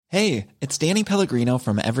Hey, it's Danny Pellegrino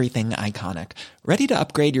from Everything Iconic. Ready to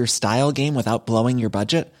upgrade your style game without blowing your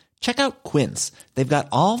budget? Check out Quince. They've got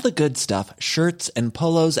all the good stuff, shirts and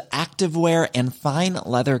polos, activewear, and fine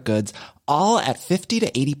leather goods, all at 50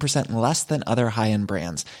 to 80% less than other high-end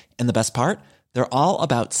brands. And the best part? They're all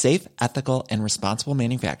about safe, ethical, and responsible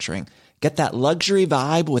manufacturing. Get that luxury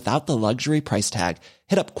vibe without the luxury price tag.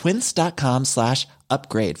 Hit up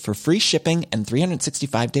quince.com/upgrade for free shipping and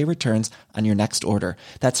 365-day returns on your next order.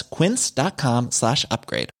 That's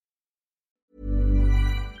quince.com/upgrade.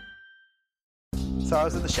 So I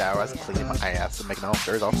was in the shower, I was cleaning my ass and making all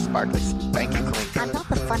sure all sparkly, spanky clean. I'm not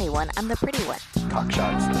the funny one, I'm the pretty one. Cock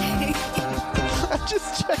shots. I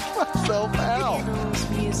just checked myself out. Candles,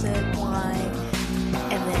 music, wine,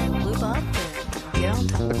 and then lube up and get on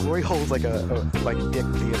top. The glory hole's like a dick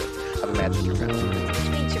theater. I've imagined your friends. Which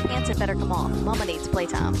means your pants had better come off. Mama needs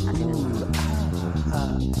playtime.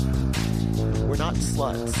 We're not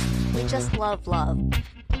sluts. We just love love.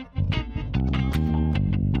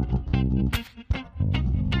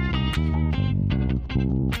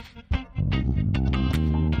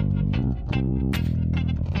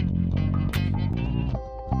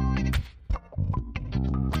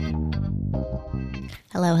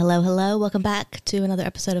 Hello, hello, hello. Welcome back to another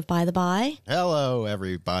episode of By the By. Hello,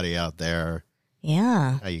 everybody out there.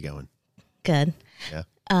 Yeah. How you going? Good. Yeah.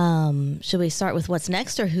 Should we start with what's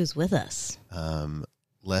next or who's with us?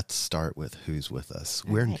 Let's start with who's with us.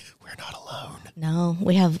 We're not alone. No,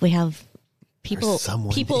 we have people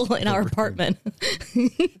in our apartment.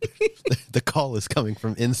 The call is coming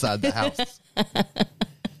from inside the house.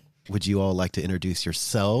 Would you all like to introduce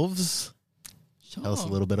yourselves? Sure. Tell us a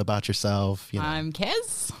little bit about yourself. I'm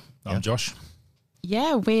Kez. I'm Josh.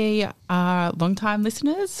 Yeah, we are long-time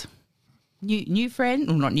listeners. New friend,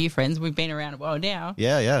 well, not new friends. We've been around a while now.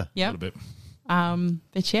 Yeah. A Yep. little bit.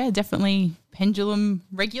 But yeah, definitely Pendulum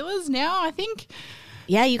regulars now, I think.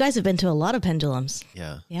 Yeah, you guys have been to a lot of pendulums.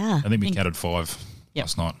 Yeah. Yeah. I think we counted 5 Yep.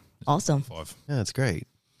 last night. Awesome. 5. Yeah, that's great.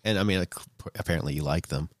 And I mean, apparently you like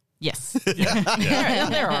them. Yes.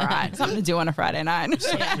 They're all right. Something to do on a Friday night. We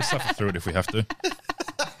suffer through it if we have to.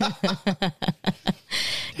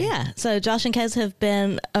 Yeah. So Josh and Kez have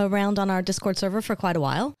been around on our Discord server for quite a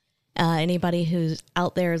while. Anybody who's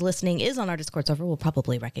out there listening is on our Discord server will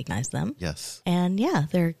probably recognize them. Yes. And yeah,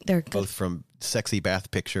 they're good. Both from sexy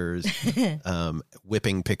bath pictures,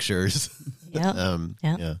 whipping pictures. Yep.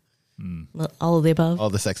 Yeah. All of the above.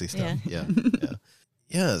 All the sexy stuff. Yeah.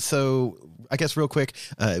 So I guess real quick,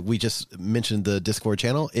 we just mentioned the Discord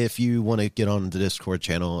channel. If you want to get on the Discord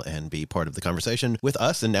channel and be part of the conversation with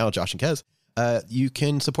us and now Josh and Kez, you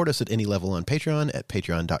can support us at any level on Patreon at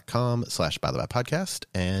patreon.com/bythebypodcast,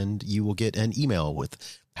 and you will get an email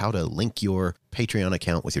with how to link your Patreon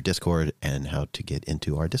account with your Discord and how to get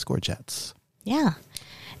into our Discord chats. Yeah.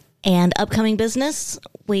 And upcoming business,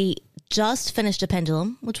 we just finished a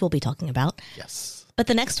pendulum, which we'll be talking about. Yes. But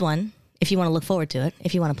the next one, if you want to look forward to it,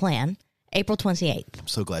 if you want to plan, April 28th. I'm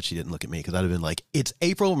so glad she didn't look at me because I'd have been like, it's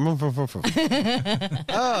April.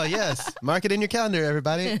 Oh, yes. Mark it in your calendar,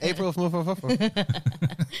 everybody. April.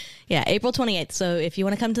 Yeah, April 28th. So if you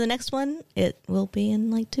want to come to the next one, it will be in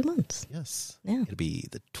like 2 months. Yes. Yeah. It'll be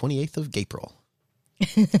the 28th of April.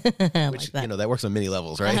 Like Which, that. that works on many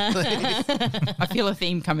levels, right? I feel a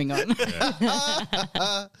theme coming on.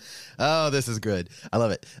 Oh, this is good. I love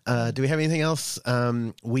it. Do we have anything else?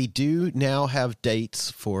 We do now have dates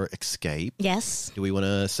for Escape. Yes. Do we want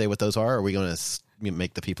to say what those are, or are we going to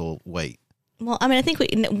make the people wait? Well, I mean, I think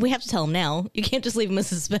we have to tell them now. You can't just leave them in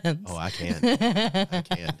suspense. Oh, I can. I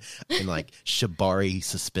can. And like Shibari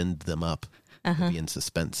suspend them up to be in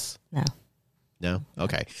suspense. No. No?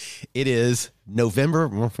 Okay. It is November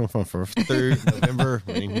through November.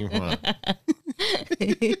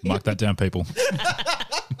 Mark that down, people.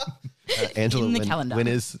 Angela, In the calendar. when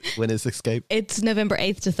is Escape? It's November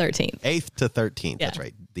 8th to 13th. 8th to 13th. Yeah. That's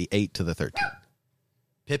right. The 8th to the 13th.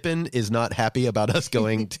 Pippin is not happy about us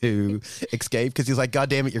going to Escape because he's like, God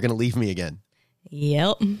damn it, you're going to leave me again.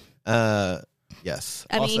 Yep. Yes.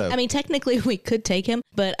 I mean, technically we could take him,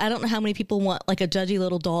 but I don't know how many people want like a judgy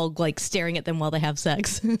little dog like staring at them while they have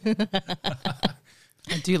sex.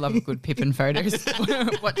 I do love a good Pippin photos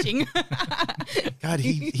watching. God,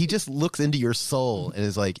 he just looks into your soul and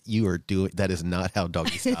is like, you are doing, that is not how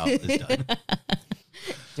doggy style is done.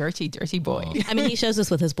 Dirty, dirty boy. I mean, he shows us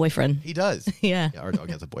with his boyfriend. He does. Yeah. Our dog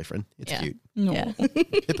has a boyfriend. It's Yeah. cute. Yeah.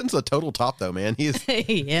 Pippin's a total top though, man. He is Yep.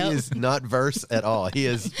 he is not verse at all. He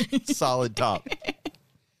is solid top.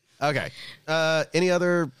 Okay. Any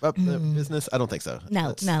other business? I don't think so.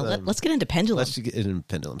 No. Let's get into pendulum. Let's get into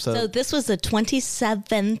pendulum. So this was the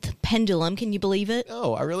 27th pendulum. Can you believe it?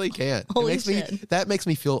 No, I really can't. Holy That makes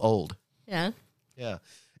me feel old. Yeah. Yeah.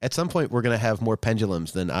 At some point, we're going to have more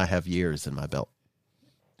pendulums than I have years in my belt.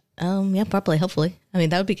 Yeah, probably. Hopefully. I mean,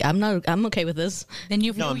 that would be. I'm okay with this. Then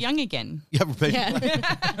you feel young again. Yeah,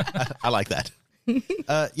 I like that.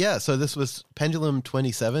 So this was Pendulum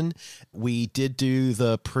 27. We did do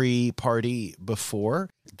the pre-party before.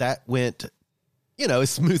 That went, as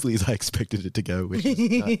smoothly as I expected it to go, which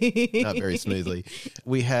is not very smoothly.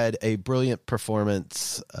 We had a brilliant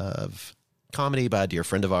performance of comedy by a dear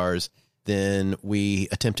friend of ours. Then we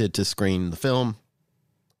attempted to screen the film,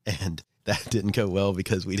 and that didn't go well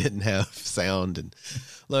because we didn't have sound. And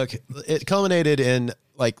look, it culminated in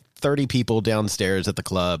like 30 people downstairs at the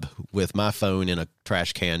club with my phone in a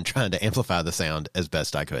trash can trying to amplify the sound as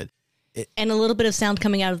best I could. And a little bit of sound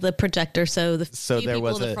coming out of the projector so the few there people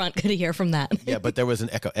was in the front could hear from that. Yeah, but there was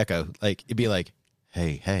an echo. Like, it'd be like,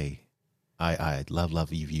 hey, I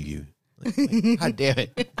love you. Like, God damn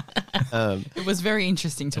it. It was very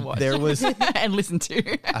interesting to watch. There was and listen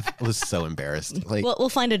to. I was so embarrassed. Like, We'll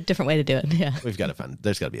find a different way to do it. Yeah. there's got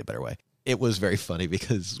to be a better way. It was very funny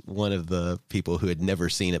because one of the people who had never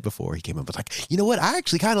seen it before, he came up and was like, you know what? I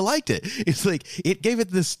actually kind of liked it. It's like, it gave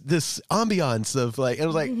it this ambiance of like, and I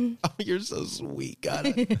was like, oh, you're so sweet. God,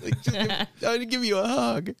 I want to give you a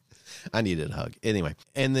hug. I needed a hug. Anyway.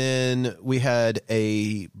 And then we had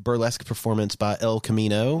a burlesque performance by El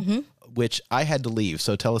Camino, which I had to leave.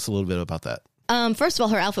 So tell us a little bit about that. First of all,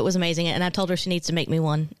 her outfit was amazing, and I told her she needs to make me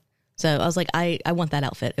one. So I was like, I want that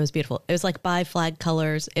outfit. It was beautiful. It was like by flag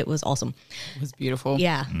colors. It was awesome. It was beautiful.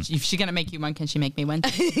 Yeah. If she's going to make you one, can she make me one?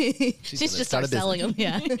 She's just start selling them.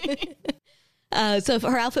 Yeah. So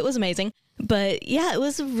her outfit was amazing. But yeah, it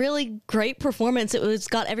was a really great performance. It was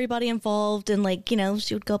got everybody involved, and like,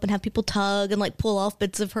 she would go up and have people tug and like pull off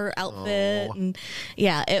bits of her outfit. And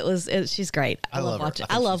yeah, she's great. I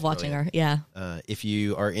love watching her. Yeah. If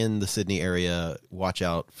you are in the Sydney area, watch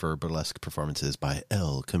out for burlesque performances by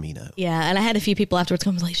El Camino. Yeah. And I had a few people afterwards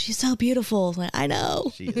come like, she's so beautiful. I was like, I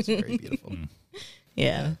know. She is very beautiful.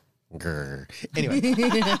 Yeah. Grr. Anyway,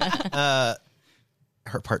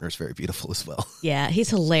 her partner's very beautiful as well. Yeah, he's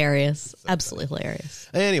hilarious. Absolutely hilarious.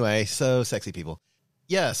 Anyway, so sexy people.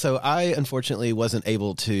 Yeah, so I unfortunately wasn't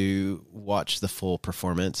able to watch the full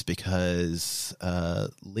performance because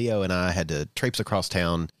Leo and I had to traipse across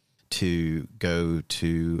town to go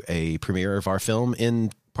to a premiere of our film in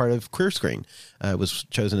part of Queer Screen. It was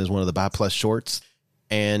chosen as one of the Bi Plus shorts.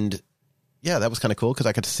 And yeah, that was kind of cool because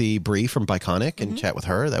I got to see Bree from Biconic and chat with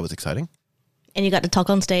her. That was exciting. And you got to talk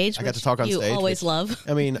on stage. I got to talk on stage. You always love.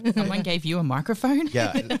 I mean, someone gave you a microphone.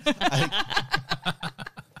 Yeah.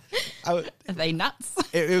 Are they nuts?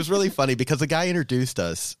 It was really funny because the guy introduced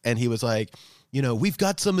us and he was like, we've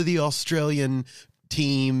got some of the Australian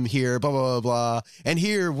team here, blah, blah, blah, blah. And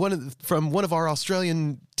here, from one of our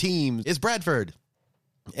Australian teams is Bradford.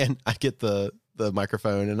 And I get the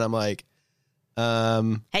microphone and I'm like,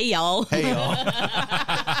 hey, y'all.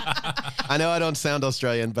 I know I don't sound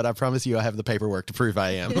Australian, but I promise you I have the paperwork to prove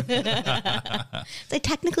I am. So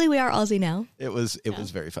technically we are Aussie now. It was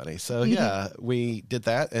very funny. So yeah, we did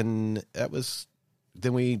that, and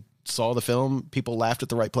then we saw the film, people laughed at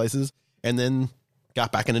the right places, and then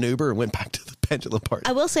got back in an Uber and went back to the pendulum party.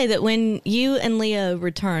 I will say that when you and Leo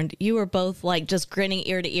returned, you were both like just grinning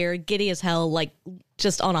ear to ear, giddy as hell, like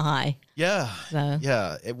just on a high. Yeah.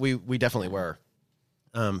 Yeah, we definitely were.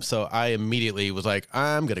 So I immediately was like,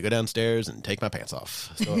 I'm going to go downstairs and take my pants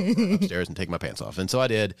off. So I went upstairs and take my pants off. And so I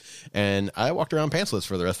did. And I walked around pantsless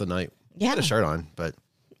for the rest of the night. Yeah. I had a shirt on, but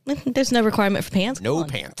there's no requirement for pants. No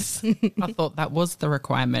pants. I thought that was the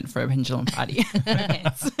requirement for a pendulum party.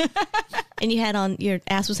 Pants. And you had on, your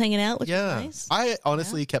ass was hanging out, which Yeah. was nice. I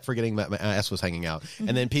honestly kept forgetting that my ass was hanging out.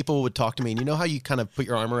 And then people would talk to me. And you know how you kind of put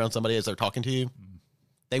your arm around somebody as they're talking to you?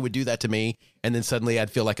 They would do that to me, and then suddenly I'd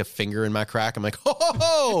feel like a finger in my crack. I'm like,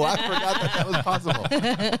 oh, I forgot that was possible.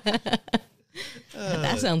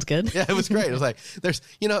 That sounds good. Yeah, it was great. It was like, there's,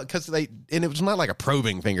 because and it was not like a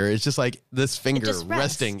probing finger. It's just like this finger just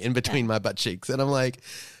rests. resting in between my butt cheeks. And I'm like,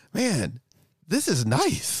 man, this is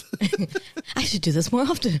nice. I should do this more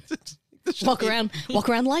often. Walk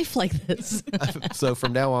around life like this. So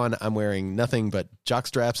from now on, I'm wearing nothing but jock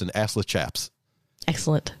straps and assless chaps.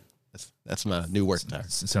 Excellent. That's my new work attire.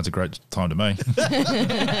 It sounds a great time to me.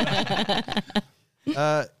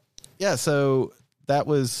 Yeah, so that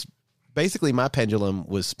was basically my pendulum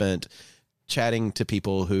was spent chatting to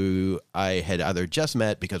people who I had either just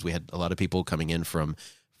met because we had a lot of people coming in from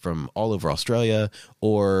all over Australia,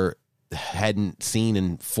 or hadn't seen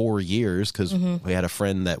in 4 years because we had a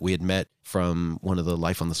friend that we had met from one of the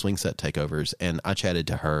Life on the Swing set takeovers, and I chatted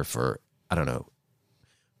to her for, I don't know,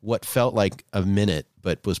 what felt like a minute,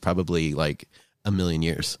 but was probably like a million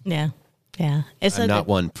years. Yeah. It's I'm so not good.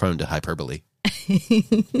 one prone to hyperbole.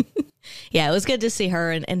 Yeah, it was good to see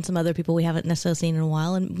her and some other people we haven't necessarily seen in a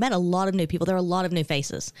while, and met a lot of new people. There were a lot of new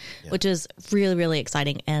faces, which is really, really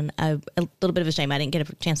exciting. And a little bit of a shame I didn't get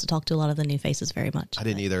a chance to talk to a lot of the new faces very much. I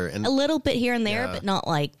didn't either. And A little bit here and there, Yeah. but not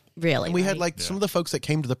like really. And we had right? like some of the folks that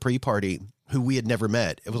came to the pre-party who we had never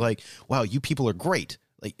met. It was like, wow, you people are great.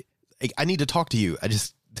 Like, I need to talk to you. I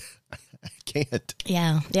just, I can't.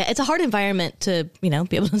 Yeah. It's a hard environment to, be able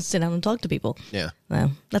to sit down and talk to people. Yeah.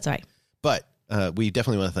 Well, that's all right. But we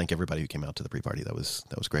definitely want to thank everybody who came out to the pre-party. That was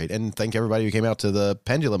great. And thank everybody who came out to the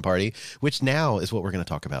pendulum party, which now is what we're going to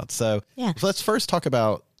talk about. So Yeah. let's first talk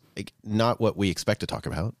about like, not what we expect to talk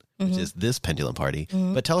about, which is this pendulum party,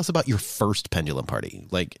 but tell us about your first pendulum party.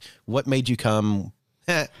 Like, what made you come?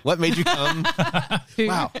 What made you come?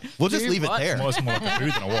 Wow. We'll just leave it there. Well, it's more like a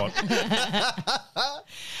who than a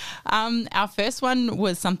what. Our first one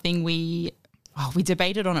was something we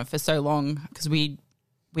debated on it for so long because we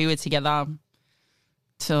were together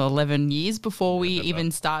till 11 years before we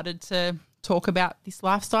even started to talk about this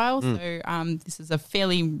lifestyle. So this is a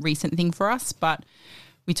fairly recent thing for us, but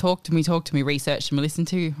we talked and we researched and we listened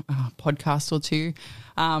to a podcast or two.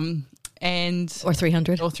 Or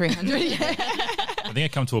 300. Or 300, yeah. I think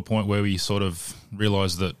it come to a point where we sort of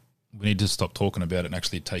realised that we need to stop talking about it and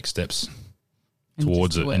actually take steps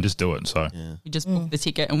towards it and just do it. So We just booked the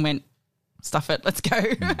ticket and went, stuff it, let's go.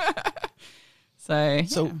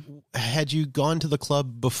 So had you gone to the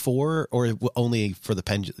club before or only for the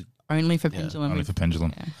pendulum? only for pendulum. only for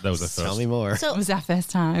pendulum. That was our first. Tell me more. It So was our first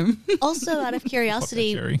time. also out of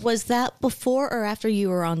curiosity, Cherry. was that before or after you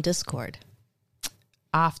were on Discord?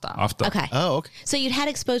 After Okay. Oh, okay. So you'd had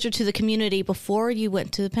exposure to the community before you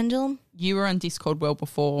went to the pendulum? you were on Discord well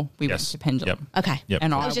before we went Yes. to pendulum. Okay. Yep.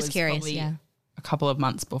 And I was just curious, probably yeah. a couple of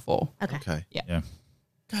months before. Okay. Okay. Yeah.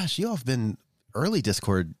 Gosh, you all have been early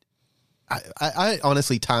Discord. I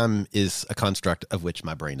honestly, time is a construct of which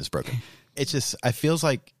my brain is broken. It's just, I feels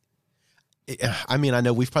like, I mean, I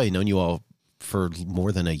know we've probably known you all for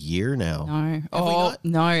more than a year now. No.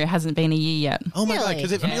 No, it hasn't been a year yet. Oh my God, Really?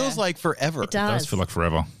 because it feels like forever. It It does does. feel like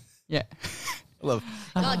forever. Yeah. I love,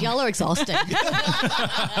 God, y'all are exhausting.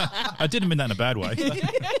 I didn't mean that in a bad way.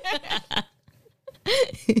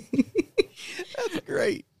 that's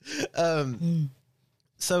great.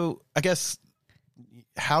 So I guess,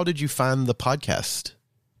 how did you find the podcast?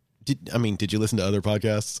 Did you listen to other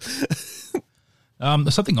podcasts?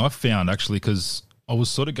 There's something I found actually because I was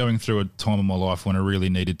sort of going through a time in my life when I really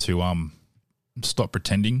needed to stop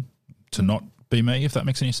pretending to not be me, if that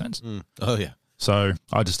makes any sense. Oh yeah. So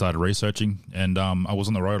I just started researching, and I was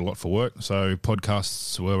on the road a lot for work. So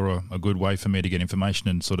podcasts were a good way for me to get information,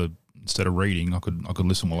 and sort of instead of reading, I could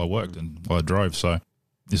listen while I worked and while I drove. So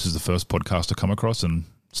this is the first podcast I come across, and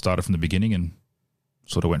started from the beginning, and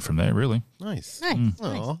sort of went from there. Really, Nice. Nice.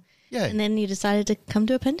 Aw. Yeah. And then you decided to come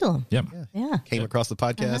to a pendulum. yep. Yeah. Came across the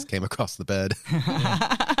podcast, came across the bed.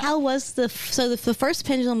 How was the first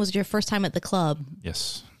pendulum was your first time at the club?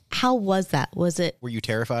 Yes, How was that? Was it Were you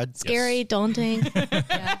terrified? scary, daunting?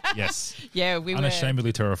 yes. Yeah, we were.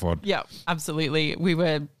 Unashamedly terrified. Yeah, absolutely. We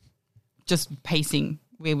were just pacing.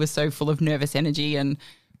 We were so full of nervous energy, and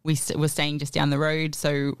we were staying just down the road.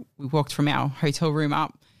 So we walked from our hotel room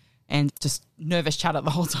up and just nervous chatter the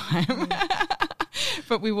whole time.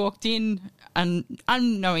 But we walked in, and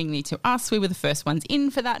unknowingly to us, we were the first ones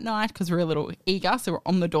in for that night because we were a little eager. So we're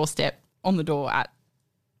on the door at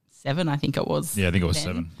 7, I think it was. Yeah, I think it was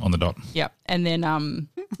then. 7 on the dot. Yep. And then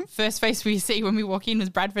first face we see when we walk in was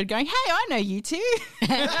Bradford going, "Hey, I know you too."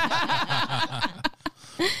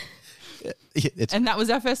 It's And that was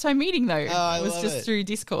our first time meeting, though. I it was love just it. through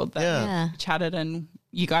Discord that Yeah. we chatted, and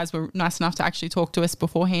you guys were nice enough to actually talk to us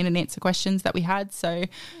beforehand and answer questions that we had. So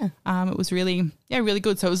it was really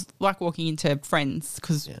good. So it was like walking into friends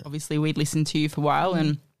because obviously we'd listened to you for a while,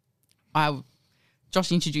 and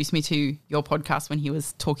Josh introduced me to your podcast when he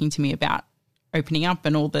was talking to me about opening up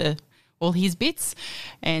and all his bits,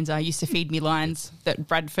 and used to feed me lines that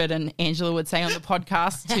Bradford and Angela would say on the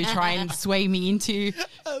podcast to try and sway me into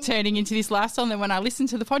turning into this lifestyle. And then when I listened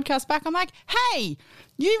to the podcast back, I'm like, "Hey,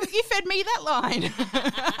 you fed me that line."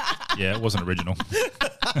 Yeah, it wasn't original.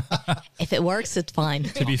 If it works, it's fine.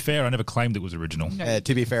 To be fair, I never claimed it was original.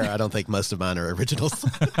 to be fair, I don't think most of mine are originals.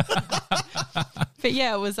 But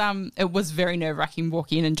yeah, it was very nerve-wracking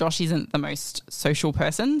walking in, and Josh isn't the most social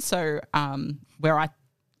person, so where I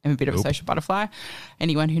am a bit of a Nope. social butterfly.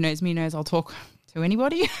 Anyone who knows me knows I'll talk to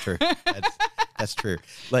anybody. True. That's true.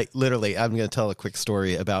 Like literally, I'm going to tell a quick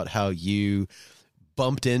story about how you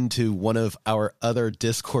bumped into one of our other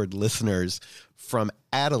Discord listeners from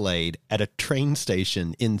Adelaide at a train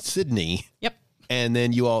station in Sydney. Yep. And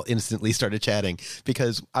then you all instantly started chatting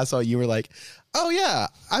because I saw you were like, oh yeah,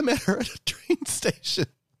 I met her at a train station.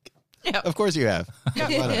 Yep. Of course you have.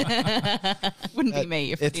 Why not? Wouldn't be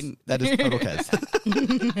me if it didn't. That is total Kes.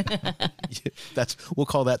 We'll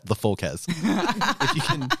call that the full Kes. If you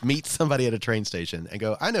can meet somebody at a train station and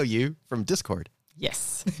go, I know you from Discord.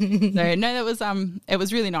 Yes. So no, that was it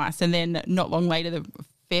was really nice. And then not long later, the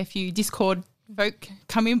fair few Discord folk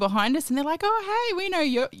come in behind us and they're like, oh hey, we know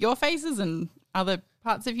your faces and other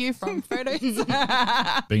parts of you from photos.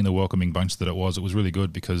 Being the welcoming bunch that it was really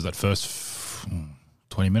good because that first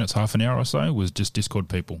 20 minutes, half an hour or so was just Discord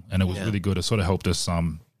people. And it was really good. It sort of helped us,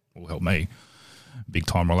 helped me big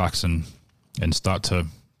time relax and start to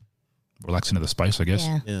relax into the space, I guess.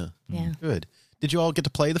 Yeah. Yeah. Good. Did you all get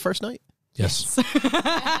to play the first night? Yes.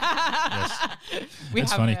 Yes.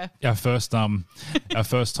 It's funny. Our first time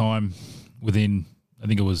within, I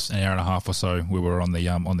think it was an hour and a half or so, we were on the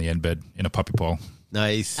end bed in a puppy pile.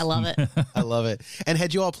 Nice. I love it. I love it. And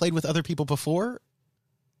had you all played with other people before?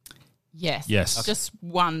 Yes. Yes. Just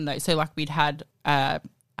one though. So like we'd had a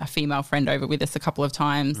female friend over with us a couple of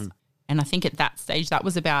times. And I think at that stage that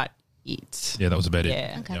was about it. Yeah, that was about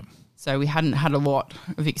Yeah. it. Okay. Yep. So we hadn't had a lot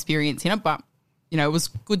of experience in it, but you know, it was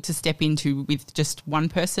good to step into with just one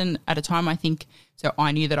person at a time, I think. So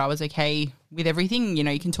I knew that I was okay with everything. You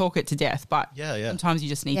know, you can talk it to death, but sometimes you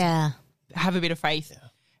just need to have a bit of faith. Yeah.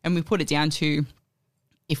 And we put it down to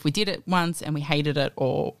if we did it once and we hated it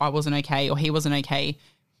or I wasn't okay or he wasn't okay,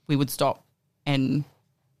 we would stop and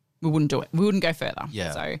we wouldn't do it. We wouldn't go further.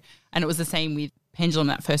 Yeah. So, and it was the same with Pendulum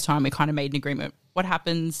that first time. We kind of made an agreement. What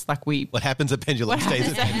happens? What happens at Pendulum stays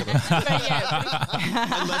at Pendulum.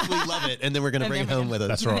 yeah, Unless we love it, and then we're going to bring it home with us.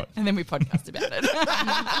 That's right. and then we podcast about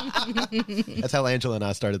it. That's how Angela and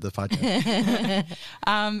I started the podcast.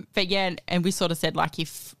 But yeah, and we sort of said like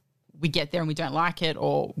if we get there and we don't like it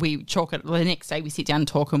or we chalk it, the next day we sit down and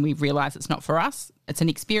talk and we realise it's not for us. It's an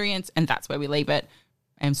experience and that's where we leave it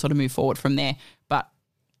and sort of move forward from there. But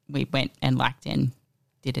we went and liked and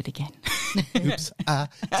did it again. Oops, I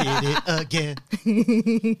did it again.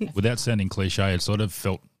 Without sounding cliche, it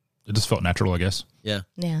just felt natural, I guess. Yeah.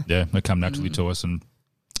 Yeah. Yeah, it come naturally to us, and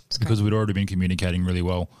because we'd already been communicating really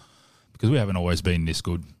well, because we haven't always been this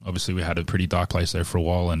good. Obviously, we had a pretty dark place there for a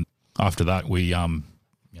while, and after that, we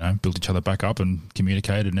built each other back up and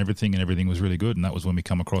communicated and everything was really good. And that was when we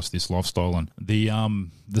come across this lifestyle and the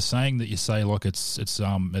saying that you say like it sort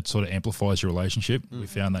of amplifies your relationship. We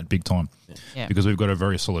found that big time because we've got a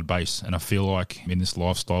very solid base, and I feel like in this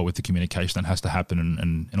lifestyle with the communication that has to happen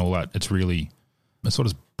and all that, it sort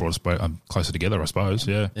of brought us closer together, I suppose.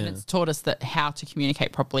 Yeah. And it's taught us that how to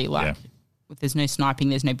communicate properly. Like if there's no sniping,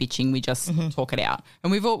 there's no bitching. We just talk it out.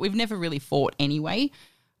 And we've never really fought anyway.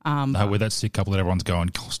 No, with that sick couple that everyone's going,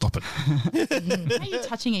 oh, stop it. How are you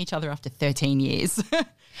touching each other after 13 years?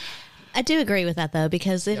 I do agree with that though,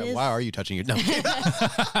 because it is. Why are you touching your? No.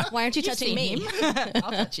 Why aren't you touching me?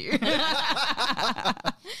 I'll touch you.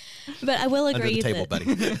 But I will Under agree the table, buddy.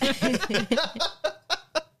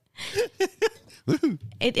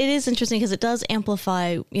 It is interesting because it does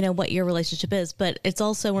amplify, what your relationship is, but it's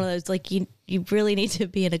also one of those like you really need to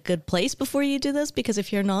be in a good place before you do this, because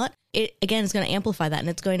if you're not, it again is going to amplify that and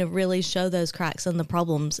it's going to really show those cracks and the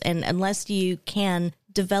problems. And unless you can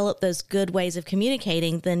develop those good ways of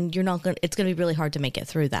communicating, then it's going to be really hard to make it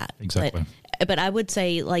through that. Exactly. But I would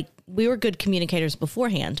say like we were good communicators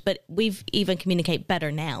beforehand, but we've even communicate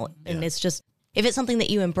better now. And it's just, if it's something that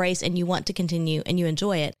you embrace and you want to continue and you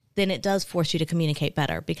enjoy it, then it does force you to communicate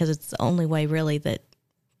better, because it's the only way really that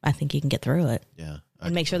I think you can get through it. Yeah.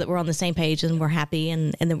 And make sure that we're on the same page and we're happy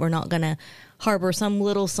and that we're not going to harbor some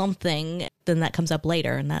little something then that comes up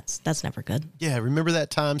later. And that's never good. Yeah. Remember that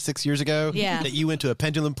time 6 years ago? Yeah. That you went to a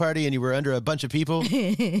Pendulum party and you were under a bunch of people?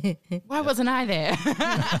 Why wasn't I there?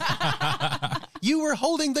 You were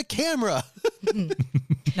holding the camera.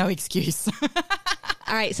 No excuse.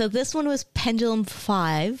 All right. So this one was Pendulum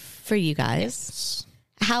 5 for you guys. Yes.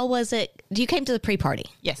 How was it? You came to the pre-party.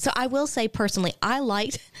 Yes. So I will say personally, I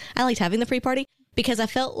liked having the pre-party because I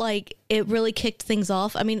felt like it really kicked things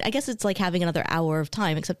off. I mean, I guess it's like having another hour of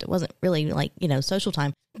time, except it wasn't really like, social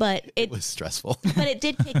time, but It was stressful. but it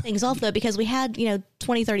did kick things off though, because we had,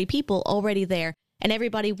 20, 30 people already there and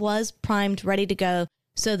everybody was primed, ready to go.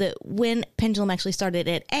 So that when Pendulum actually started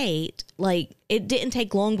at 8, like it didn't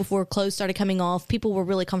take long before clothes started coming off. People were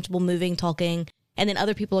really comfortable moving, talking. and then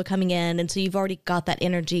other people are coming in, and so you've already got that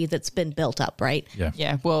energy that's been built up, right? Yeah.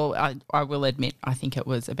 Yeah, well, I will admit, I think it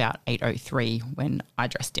was about 8:03 when I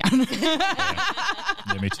dressed down.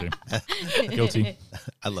 Yeah, me too. Guilty.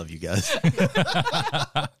 I love you guys.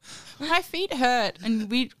 My feet hurt,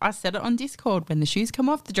 and I said it on Discord. When the shoes come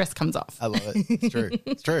off, the dress comes off. I love it. It's true.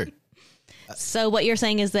 It's true. So what you're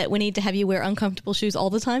saying is that we need to have you wear uncomfortable shoes all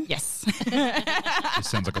the time? Yes. This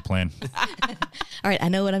sounds like a plan. All right, I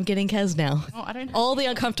know what I'm getting Kez now. Oh, I don't All the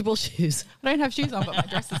uncomfortable shoes. have shoes on, but my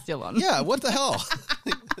dress is still on. Yeah, what the hell?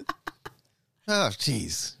 Oh,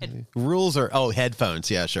 jeez. Rules are, headphones.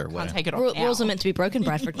 Yeah, sure. Can't Whatever. take it off now. Rules are meant to be broken,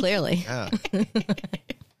 Bradford, clearly. Yeah.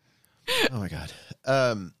 Oh, my God.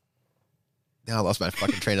 Now I lost my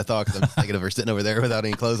fucking train of thought because I'm thinking of her sitting over there without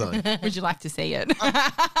any clothes on. Would you like to see it?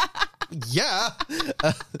 Yeah.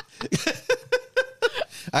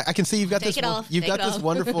 I can see you've got Take this. it off. You've Take got it this off.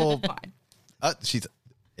 wonderful. Fine.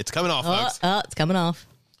 It's coming off, folks. It's coming off.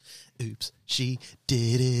 Oops, she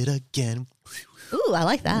did it again. Ooh, I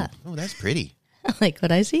like that. Oh, that's pretty. I like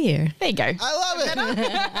what I see here. There you go. I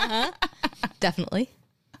love it. Definitely.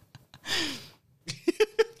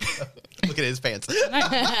 Look at his pants. He's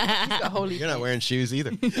got holy You're not wearing shoes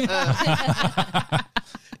either.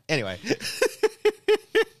 Anyway.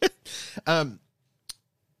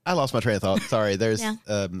 I lost my train of thought. Sorry. There's Yeah.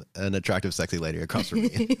 an attractive, sexy lady across from me.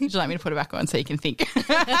 Would you like me to put it back on so you can think?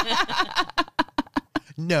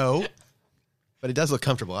 No. But it does look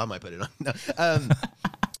comfortable. I might put it on. No.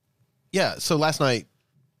 Yeah. So last night,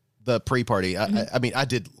 the pre-party, I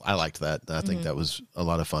liked that. I think that was a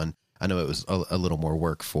lot of fun. I know it was a little more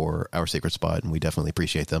work for Our Secret Spot, and we definitely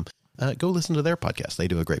appreciate them. Go listen to their podcast. They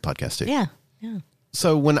do a great podcast too. Yeah. Yeah.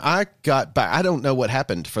 So when I got back, I don't know what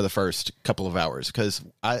happened for the first couple of hours because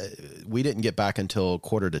we didn't get back until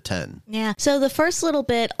 9:45. Yeah. So the first little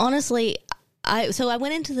bit, honestly, I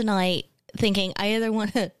went into the night thinking I either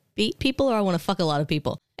want to beat people or I want to fuck a lot of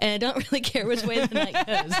people. And I don't really care which way the night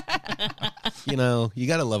goes. You know, you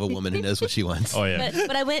got to love a woman who knows what she wants. Oh, yeah.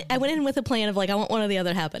 But I went in with a plan of like, I want one or the other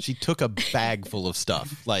to happen. She took a bag full of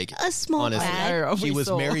stuff. Like A small honestly, bag. Oh, she we was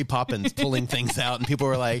saw. Mary Poppins pulling things out, and people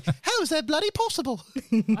were like, "How is that bloody possible?"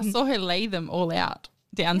 I saw her lay them all out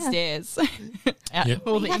downstairs. Out Yeah.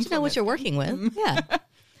 all You the have to know what you're working with. Yeah.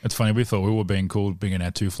 It's funny. We thought we were being called being our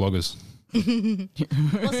two floggers. And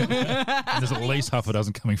there's at least half a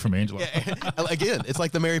dozen coming from Angela. Again, it's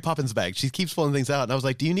like the Mary Poppins bag. She keeps pulling things out, and I was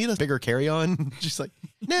like, "Do you need a bigger carry-on?" She's like,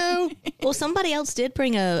 "No." Well, somebody else did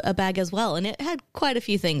bring a bag as well, and it had quite a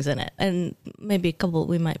few things in it, and maybe a couple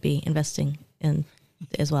we might be investing in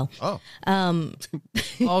as well. Oh,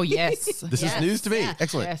 Oh, yes. this is news to me.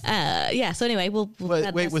 Excellent. Yes. Yeah. So anyway, we'll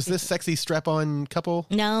Wait, was this sexy strap-on couple?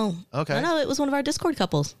 No. Okay. No, it was one of our Discord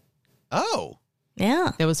couples. Oh,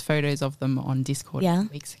 Yeah, There was photos of them on Discord Yeah.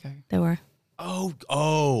 weeks ago. there were.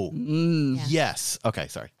 oh, yes. Okay,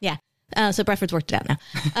 sorry. Yeah. So Bradford's worked it out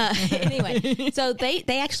now. Anyway, so they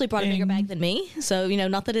actually brought a bigger bag than me. So,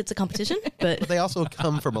 not that it's a competition, but But they also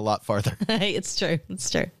come from a lot farther. it's true. It's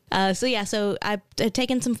true. So I've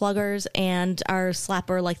taken some fluggers and our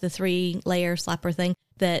slapper, like the 3-layer slapper thing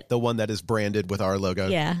that, The one that is branded with our logo.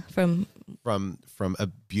 yeah, from From a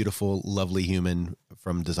beautiful, lovely human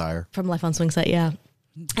from Desire. Life on Swing Set, yeah.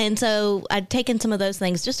 And so I'd taken some of those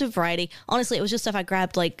things, just a variety. Honestly, it was just stuff I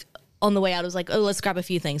grabbed like on the way out. I was like, oh, let's grab a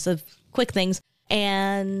few things, so quick things.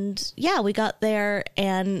 And yeah, we got there,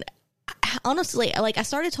 and honestly, like I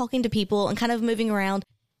started talking to people and kind of moving around,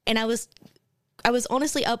 and I was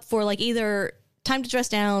honestly up for like either time to dress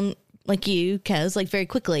down like you, Kez, like very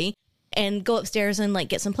quickly, and go upstairs and like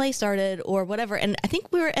get some play started or whatever. And I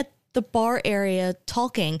think we were at the bar area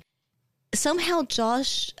talking. Somehow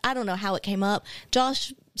Josh, I don't know how it came up.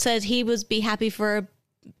 Josh said he would be happy for a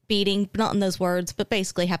beating, not in those words, but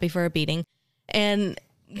basically happy for a beating. And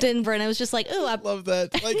then Brenna was just like, "Oh, I Love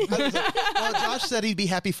that. Like, well, Josh said he'd be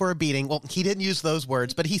happy for a beating. Well, he didn't use those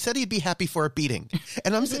words, but he said he'd be happy for a beating.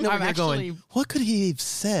 And I'm sitting over I'm here actually- going, what could he have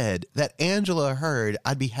said that Angela heard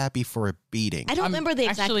I'd be happy for a beating? don't remember the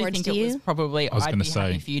exact actually words think to it you." was probably was I'd gonna be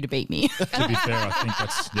happy say. for you to beat me. To be fair, I think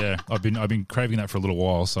that's I've been craving that for a little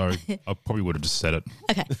while, so I probably would have just said it.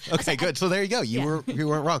 Okay. Okay, good. So there you go. You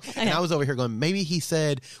weren't wrong. And I was over here going, maybe he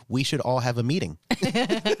said we should all have a meeting.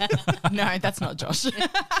 No, that's not Josh.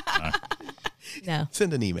 No.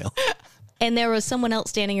 Send an email. And there was someone else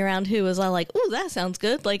standing around who was all like, "Oh, that sounds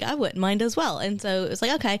good. Like, I wouldn't mind as well." And so it was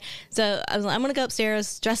like, okay. So I was like, I'm going to go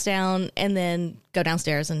upstairs, dress down, and then go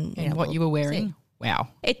downstairs and, And what we'll you were wearing? see. Wow.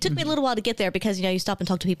 It took me a little while to get there because, you stop and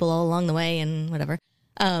talk to people all along the way and whatever.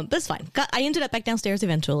 But it's fine. I ended up back downstairs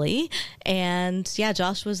eventually. And yeah,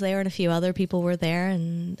 Josh was there and a few other people were there.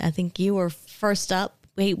 And I think you were first up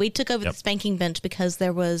We took over Yep. the spanking bench because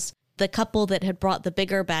there was the couple that had brought the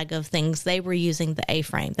bigger bag of things. They were using the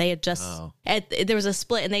A-frame. They had just there was a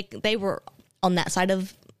split, and they were on that side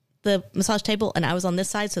of the massage table, and I was on this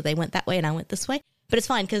side, so they went that way and I went this way. But it's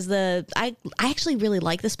fine because I actually really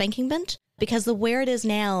like the spanking bench because where it is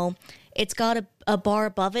now, it's got a bar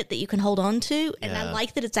above it that you can hold on to, and I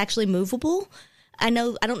like that it's actually movable. I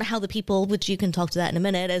don't know how the people, which you can talk to that in a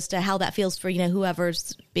minute, as to how that feels for,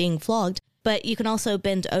 whoever's being flogged. But you can also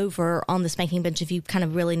bend over on the spanking bench if you kind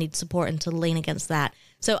of really need support and to lean against that.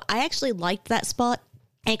 So I actually liked that spot,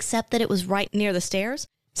 except that it was right near the stairs.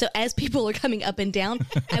 So as people are coming up and down,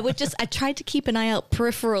 I tried to keep an eye out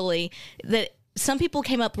peripherally that some people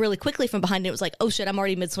came up really quickly from behind and it was like, oh shit, I'm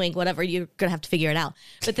already mid-swing, whatever, you're going to have to figure it out.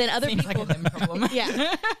 But then other Seems people, like a them problem.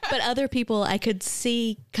 yeah, but other people I could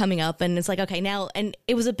see coming up and it's like, okay, now, and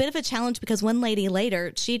it was a bit of a challenge because one lady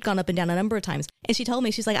later, she'd gone up and down a number of times and she told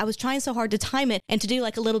me, she's like, I was trying so hard to time it and to do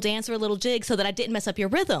like a little dance or a little jig so that I didn't mess up your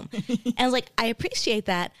rhythm. And I was like, I appreciate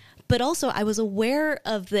that. But also I was aware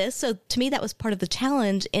of this. So to me, that was part of the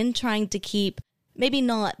challenge in trying to keep maybe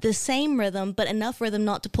not the same rhythm, but enough rhythm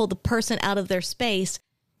not to pull the person out of their space,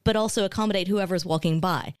 but also accommodate whoever's walking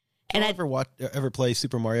by. And I ever play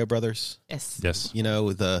Super Mario Brothers? Yes.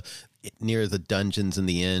 Near the dungeons in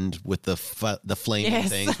the end with the flaming Yes.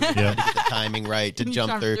 things. To get the timing right to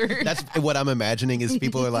jump through. That's what I'm imagining is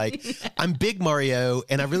people are like, I'm Big Mario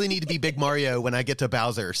and I really need to be Big Mario when I get to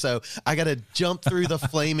Bowser. So I got to jump through the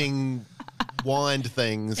flaming wand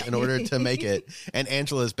things in order to make it. And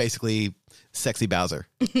Angela is basically sexy Bowser.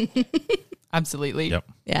 Absolutely. Yep.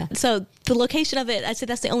 yeah. So the location of it, I'd say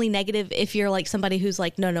that's the only negative if you're like somebody who's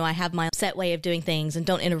like, no, I have my set way of doing things and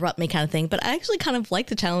don't interrupt me kind of thing. But I actually kind of like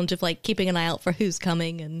the challenge of like keeping an eye out for who's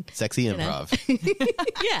coming and Sexy improv.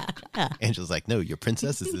 yeah. Angela's like, no, your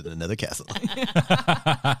princess is in another castle.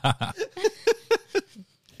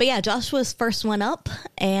 But yeah, Josh was first one up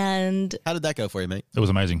and How did that go for you, mate? It was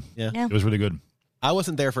amazing. Yeah. Yeah. It was really good. I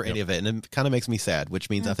wasn't there for any of it, and it kind of makes me sad, which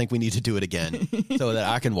means I think we need to do it again so that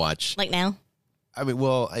I can watch. like now. I mean,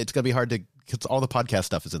 well, it's going to be hard to, because all the podcast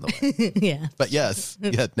stuff is in the way. Yeah. But yes,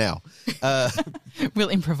 now. We'll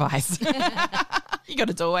improvise. You got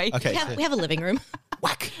a doorway. Okay. We have a living room.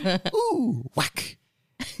 Whack. Ooh, whack.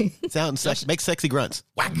 Sounds sexy. Make sexy grunts.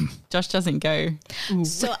 Whack. Josh doesn't go. Ooh.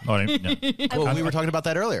 So Oh, yeah. Well, we were talking about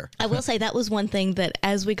that earlier. I will say that was one thing that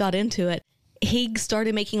as we got into it, he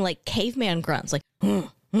started making like caveman grunts, like, and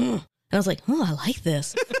I was like, oh, I like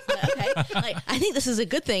this. Okay. Like, I think this is a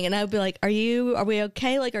good thing. And I would be like, are we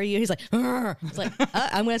okay? Like, are you? He's like, it's like,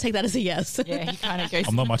 I'm going to take that as a yes. Yeah, he kind of goes.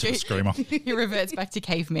 I'm not much of a screamer. He reverts back to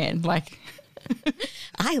caveman. Like,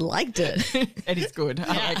 I liked it. it is good.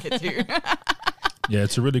 I like it too. Yeah,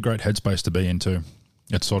 it's a really great headspace to be in too.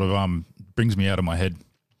 It sort of brings me out of my head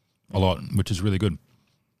a lot, which is really good.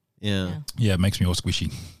 Yeah. Yeah, it makes me all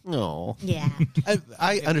squishy. No. Yeah.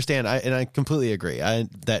 I understand. and I completely agree.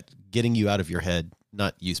 That getting you out of your head,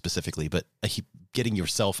 not you specifically, but getting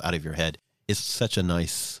yourself out of your head is it's a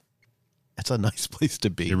nice place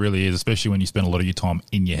to be. It really is, especially when you spend a lot of your time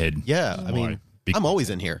in your head. Yeah. I mean, big- I'm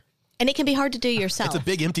always in here. And it can be hard to do yourself. It's a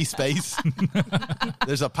big empty space.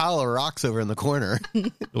 There's a pile of rocks over in the corner.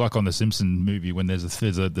 Like on the Simpson movie when there's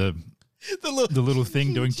the little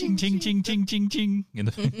thing doing ching ching ching ching ching ching.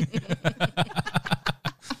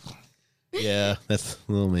 Yeah, that's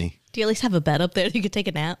a little me. Do you at least have a bed up there that you could take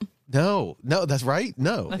a nap? No, that's right.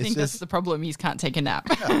 No, I think that's the problem. He can't take a nap.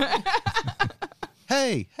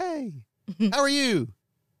 Hey, how are you?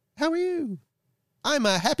 How are you? I'm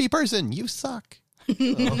a happy person. You suck.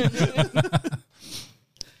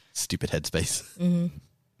 Stupid headspace. Mm-hmm.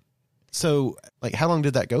 So, like, how long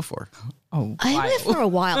did that go for? Oh, I went for a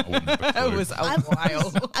while. It was a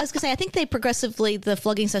while. I was going to say, I think the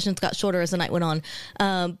flogging sessions got shorter as the night went on.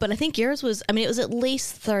 But I think yours was, it was at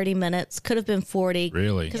least 30 minutes, could have been 40.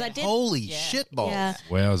 Really? Because I did. Holy shitballs. Yeah.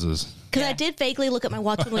 Wowzers. Because I did vaguely look at my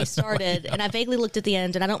watch when we started, and I vaguely looked at the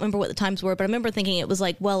end, and I don't remember what the times were, but I remember thinking it was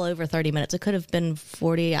like well over 30 minutes. It could have been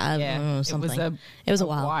 40, I don't know, something. It was a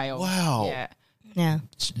while. Wow. Yeah. Yeah.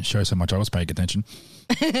 Shows how much I was paying attention.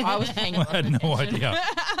 I was hanging on. I had no idea.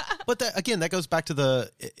 But that goes back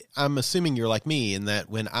to I'm assuming you're like me in that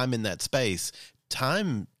when I'm in that space,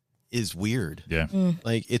 time is weird. Yeah.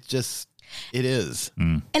 Like, it is.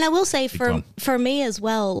 And I will say time. for me as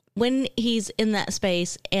well, when he's in that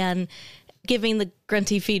space and giving the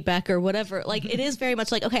grunty feedback or whatever, like it is very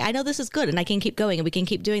much like, okay, I know this is good and I can keep going and we can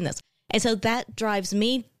keep doing this. And so that drives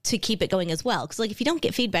me to keep it going as well. Because like if you don't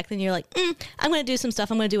get feedback, then you're like, I'm going to do some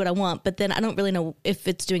stuff. I'm going to do what I want. But then I don't really know if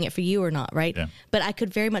it's doing it for you or not, right? Yeah. But I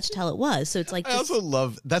could very much tell it was. So it's like, I also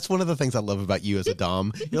love, that's one of the things I love about you as a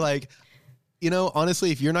Dom. You're like,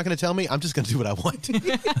 honestly, if you're not going to tell me, I'm just going to do what I want.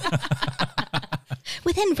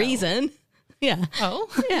 Within reason. Yeah. Oh,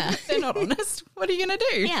 yeah. They're not honest. What are you going to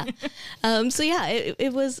do? Yeah. So yeah,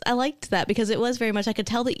 it was, I liked that because it was very much, I could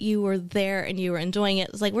tell that you were there and you were enjoying it.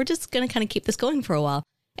 It's like, we're just going to kind of keep this going for a while.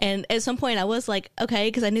 And at some point I was like, okay,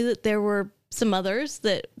 because I knew that there were some others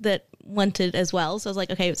that wanted as well. So I was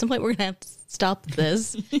like, okay, at some point we're going to have to stop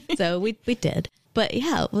this. So we did. But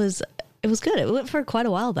yeah, it was good. It went for quite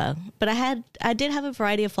a while though. But I did have a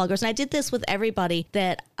variety of floggers, and I did this with everybody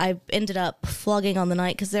that I ended up flogging on the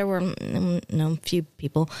night because there were a few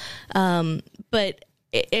people. But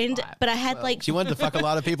I had like, she wanted to fuck a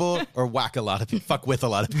lot of people or whack a lot of people, fuck with a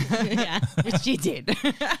lot of people. yeah, Which she did.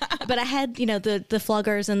 But I had, the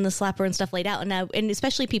floggers and the slapper and stuff laid out. And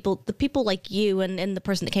especially the people like you and the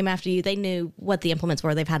person that came after you, they knew what the implements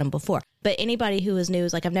were. They've had them before. But anybody who was new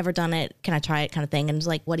was like, I've never done it. Can I try it kind of thing? And it's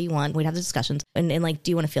like, what do you want? We'd have the discussions. And like,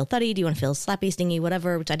 do you want to feel thuddy? Do you want to feel slappy, stingy,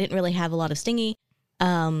 whatever? Which I didn't really have a lot of stingy.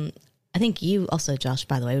 I think you also, Josh,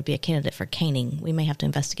 by the way, would be a candidate for caning. We may have to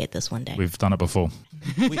investigate this one day. We've done it before.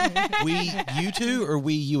 You two, or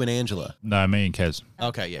you and Angela? No, me and Kez.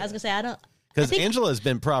 Okay, yeah. I was going to say, I don't. Because Angela has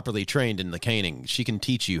been properly trained in the caning. She can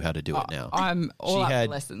teach you how to do it now. I'm all up for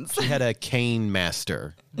lessons. She had a cane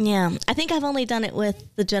master. Yeah, I think I've only done it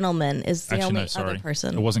with the gentleman is the only other It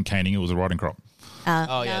person. wasn't caning, it was a riding crop.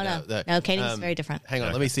 No, caning is very different. Hang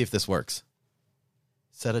on, let me see if this works.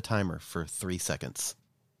 Set a timer for 3 seconds.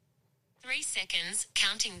 3 seconds,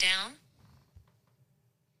 counting down.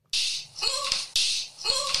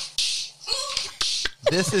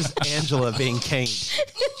 This is Angela being caned.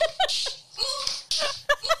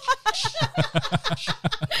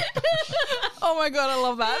 Oh my God, I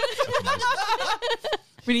love that.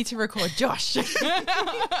 We need to record Josh.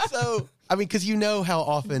 So, because you know how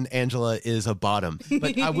often Angela is a bottom.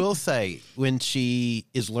 But I will say, when she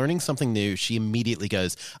is learning something new, she immediately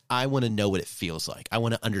goes, I want to know what it feels like. I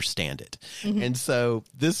want to understand it. Mm-hmm. And so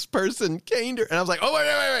this person caned her. And I was like, oh,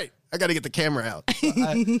 wait. I got to get the camera out. So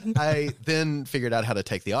I then figured out how to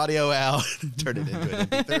take the audio out, turn it into an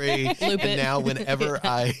MP3. Loop it. Now whenever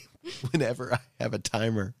I have a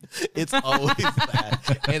timer, it's always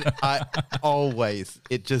that. And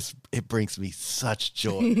it brings me such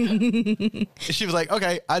joy. She was like,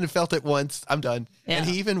 okay, I felt it once. I'm done. Yeah. And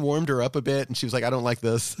he even warmed her up a bit. And she was like, I don't like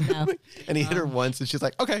this. No. And he hit her once and she's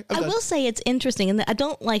like, okay, I'm done. I will say it's interesting. And I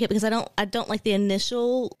don't like it because I don't like the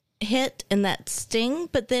initial hit and that sting.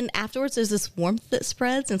 But then afterwards, there's this warmth that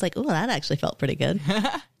spreads. And it's like, oh, that actually felt pretty good.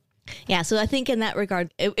 Yeah, so I think in that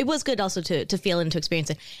regard, it was good also to feel and to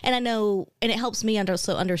experience it. And I know, and it helps me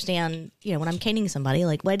also understand, when I'm caning somebody,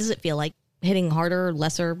 like, what does it feel like hitting harder,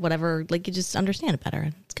 lesser, whatever? Like, you just understand it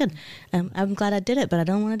better. It's good. I'm glad I did it, but I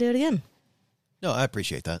don't want to do it again. No, I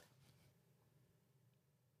appreciate that.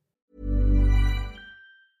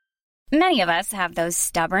 Many of us have those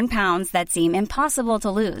stubborn pounds that seem impossible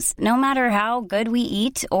to lose, no matter how good we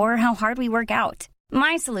eat or how hard we work out.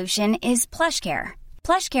 My solution is PlushCare.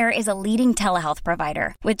 PlushCare is a leading telehealth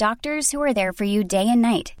provider with doctors who are there for you day and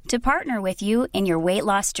night to partner with you in your weight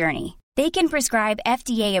loss journey. They can prescribe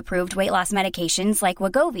FDA-approved weight loss medications like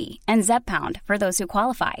Wegovy and Zepbound for those who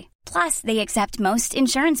qualify. Plus, they accept most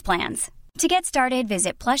insurance plans. To get started,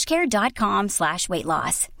 visit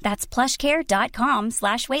plushcare.com/weightloss. That's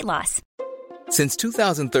plushcare.com/weightloss. Since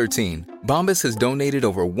 2013, Bombas has donated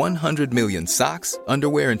over 100 million socks,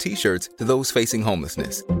 underwear, and T-shirts to those facing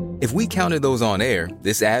homelessness. If we counted those on air,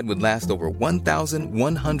 this ad would last over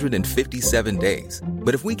 1,157 days.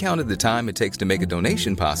 But if we counted the time it takes to make a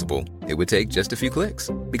donation possible, it would take just a few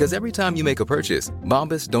clicks. Because every time you make a purchase,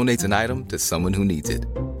 Bombas donates an item to someone who needs it.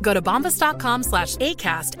 Go to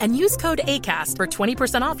bombas.com/ACAST and use code ACAST for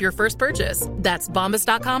 20% off your first purchase. That's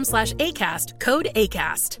bombas.com/ACAST, code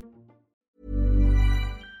ACAST.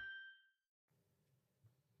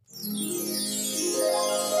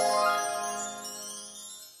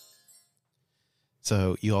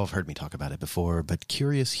 So you all have heard me talk about it before, but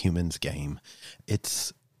Curious Humans game,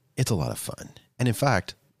 it's a lot of fun. And in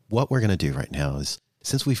fact, what we're going to do right now is,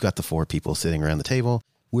 since we've got the 4 people sitting around the table,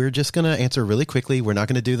 we're just going to answer really quickly. We're not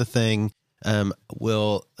going to do the thing.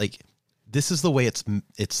 This is the way it's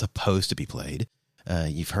supposed to be played.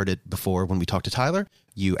 You've heard it before when we talked to Tyler.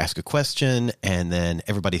 You ask a question and then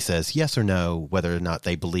everybody says yes or no, whether or not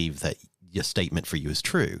they believe that your statement for you is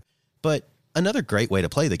true. But another great way to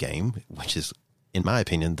play the game, which is, in my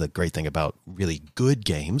opinion, the great thing about really good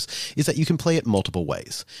games, is that you can play it multiple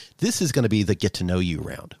ways. This is going to be the get to know you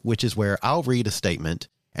round, which is where I'll read a statement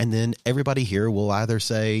and then everybody here will either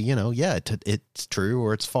say, yeah, it's true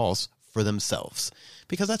or it's false for themselves,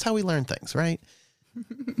 because that's how we learn things, right?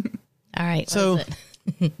 All right. So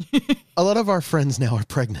A lot of our friends now are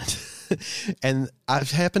pregnant. And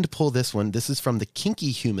I've happened to pull this one. This is from the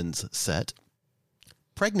Kinky Humans set.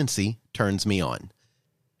 Pregnancy turns me on.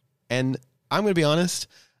 And I'm going to be honest,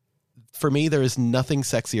 for me, there is nothing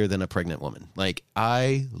sexier than a pregnant woman. Like,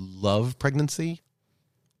 I love pregnancy.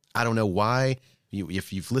 I don't know why.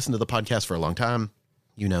 If you've listened to the podcast for a long time,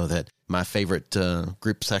 you know that my favorite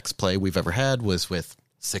group sex play we've ever had was with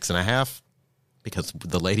 6.5, because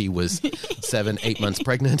the lady was 7-8 months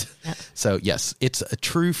pregnant. Yep. So yes, it's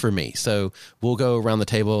true for me. So we'll go around the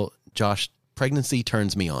table. Josh, pregnancy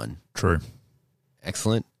turns me on. True.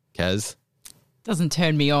 Excellent. Kez? Doesn't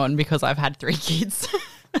turn me on because I've had 3 kids.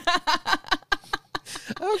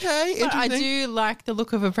 Okay, but I do like the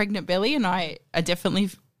look of a pregnant belly, and I definitely,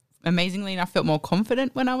 amazingly enough, felt more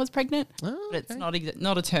confident when I was pregnant. Oh, okay. But it's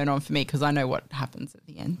not a turn on for me because I know what happens at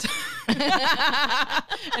the end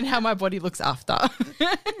and how my body looks after.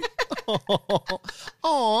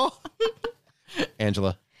 Oh,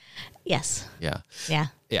 Angela. Yes. Yeah.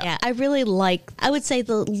 I really like, I would say,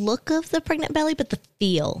 the look of the pregnant belly, but the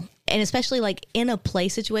feel, and especially like in a play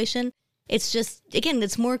situation. It's just, again,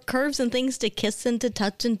 it's more curves and things to kiss and to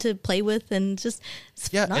touch and to play with, and just,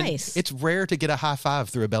 it's nice. It's rare to get a high five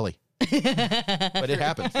through a belly. But it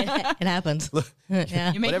happens. It happens. Look,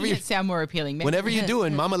 yeah. You're making it sound more appealing. Whenever you're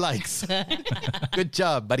doing, mama likes. Good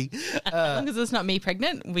job, buddy. As long as it's not me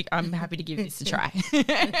pregnant, I'm happy to give this a try.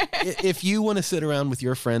 If you want to sit around with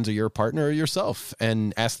your friends or your partner or yourself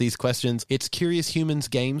and ask these questions, it's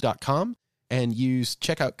CuriousHumansGames.com. And use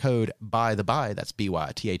checkout code BYTHEBI, that's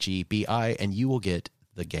BYTHEBI, and you will get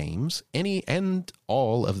the games, any and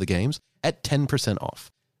all of the games, at 10%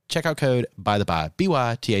 off. Checkout code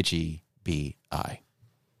BYTHEBI, BYTHEBI.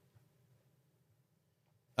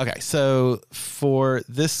 Okay, so for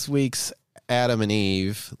this week's Adam and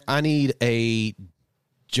Eve, I need a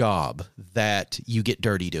job that you get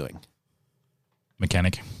dirty doing.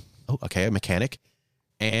 Mechanic. Oh, okay, a mechanic.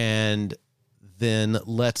 And then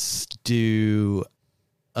let's do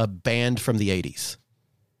a band from the 80s.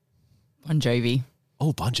 Bon Jovi.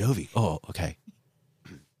 Oh, Bon Jovi. Oh, okay.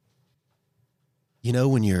 You know,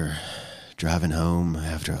 when you're driving home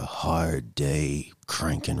after a hard day,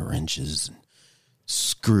 cranking wrenches and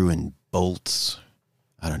screwing bolts.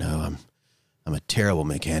 I don't know. I'm a terrible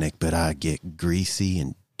mechanic, but I get greasy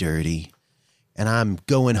and dirty. And I'm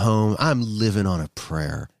going home. I'm living on a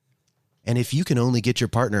prayer. And if you can only get your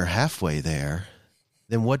partner halfway there,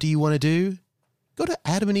 then what do you want to do? Go to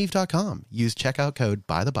adamandeve.com. Use checkout code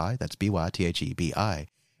BYTHEBI, that's BYTHEBI,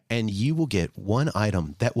 and you will get one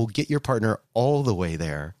item that will get your partner all the way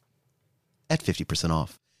there at 50%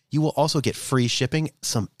 off. You will also get free shipping,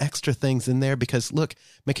 some extra things in there, because look,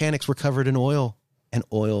 mechanics were covered in oil, and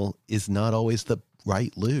oil is not always the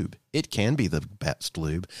right lube. It can be the best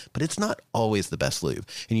lube, but it's not always the best lube.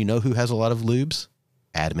 And you know who has a lot of lubes?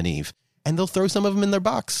 Adam and Eve. And they'll throw some of them in their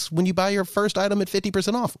box when you buy your first item at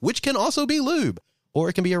 50% off, which can also be lube, or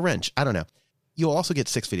it can be a wrench. I don't know. You'll also get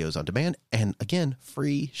 6 videos on demand. And again,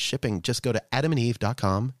 free shipping. Just go to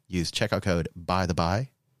adamandeve.com, use checkout code BYTHEBI,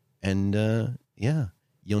 and yeah,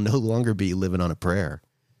 you'll no longer be living on a prayer,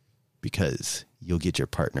 because you'll get your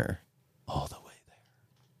partner all the way there.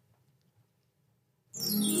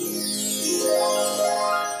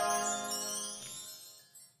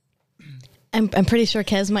 I'm pretty sure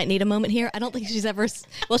Kez might need a moment here. I don't think she's ever,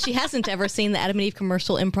 she hasn't ever seen the Adam and Eve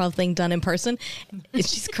commercial improv thing done in person.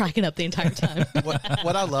 She's cracking up the entire time.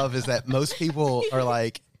 What I love is that most people are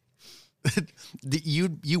like, you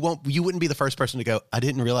wouldn't be the first person to go, I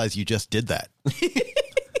didn't realize you just did that.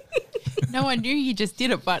 No, I knew you just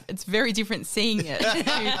did it, but it's very different seeing it.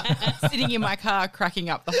 Sitting in my car cracking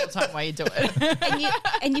up the whole time while you do it.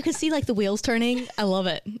 And you can see like the wheels turning. I love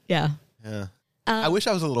it. Yeah. Yeah. I wish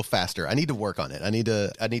I was a little faster. I need to work on it. I need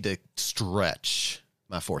to stretch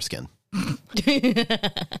my foreskin.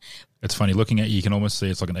 It's funny looking at you. You can almost see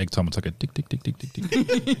it's like an egg time. It's like a tick, tick, tick, tick, tick, tick, tick,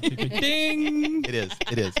 tick, tick, ding. It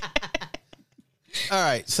is. All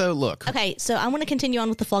right. So look. Okay. So I want to continue on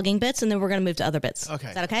with the flogging bits, and then we're going to move to other bits. Okay.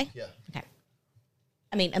 Is that okay? Yeah. Okay.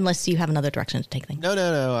 I mean, unless you have another direction to take things. No.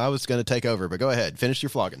 I was going to take over, but go ahead. Finish your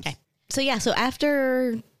floggings. Okay. So yeah. So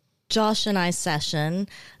after Josh and I's session,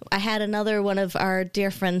 I had another one of our dear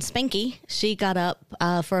friends, Spanky. She got up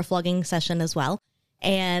for a flogging session as well,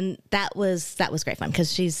 and that was great fun,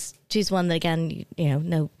 because she's one that, again, you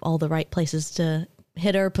know all the right places to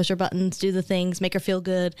hit her, push her buttons, do the things, make her feel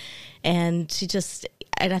good, and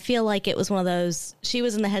I feel like it was one of those. She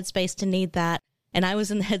was in the headspace to need that, and I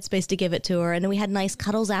was in the headspace to give it to her, and then we had nice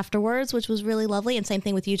cuddles afterwards, which was really lovely. And same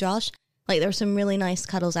thing with you, Josh. Like, there were some really nice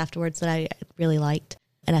cuddles afterwards that I really liked.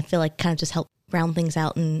 And I feel like kind of just helped round things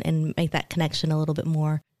out and make that connection a little bit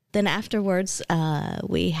more. Then afterwards,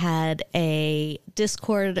 we had a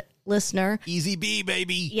Discord listener. Easy B,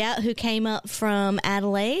 baby. Yeah, who came up from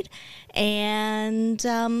Adelaide, and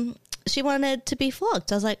she wanted to be flogged.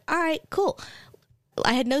 So I was like, all right, cool.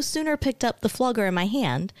 I had no sooner picked up the flogger in my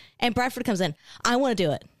hand, and Bradford comes in. I want to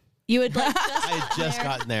do it. You had like I had just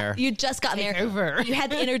gotten there. You'd just gotten there. Over. You had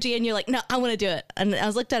the energy, and you're like, no, I want to do it. And I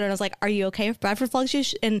was looked at her, and I was like, are you okay if Bradford flogs you?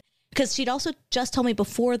 And because she'd also just told me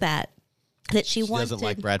before that she wanted, doesn't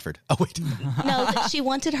like Bradford. Oh, wait. No, that she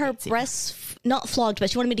wanted her breasts not flogged, but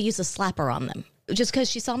she wanted me to use a slapper on them. Just because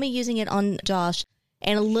she saw me using it on Josh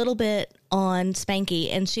and a little bit on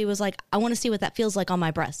Spanky. And she was like, I want to see what that feels like on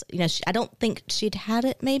my breasts. You know, I don't think she'd had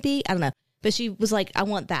it maybe. I don't know. But she was like, I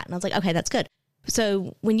want that. And I was like, okay, that's good.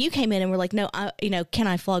 So when you came in and were like, no, can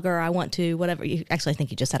I flog her? I want to, whatever. I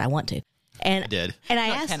think you just said I want to. And I did. And I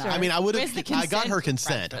asked her. I mean, I would have. I got her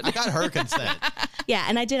consent. I got her consent. Yeah,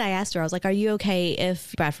 and I did. I asked her. I was like, "Are you okay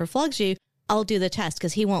if Bradford flogs you? I'll do the chest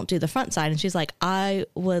because he won't do the front side." And she's like, "I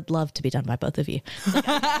would love to be done by both of you." Like,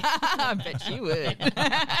 I bet she would.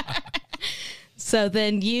 So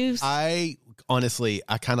then I honestly,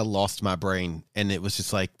 I kind of lost my brain, and it was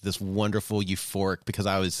just like this wonderful euphoric because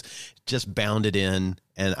I was just bounded in,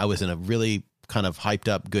 and I was in a really kind of hyped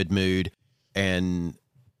up, good mood, and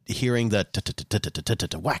hearing the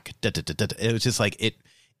whack, it was just like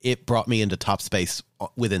it brought me into top space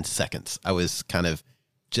within seconds. I was kind of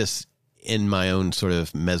just in my own sort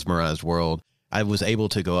of mesmerized world. I was able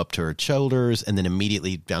to go up to her shoulders and then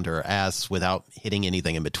immediately down to her ass without hitting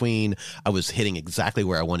anything in between. I was hitting exactly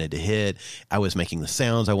where I wanted to hit. I was making the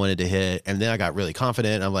sounds I wanted to hit. And then I got really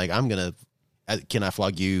confident. I'm like, can I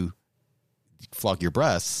flog your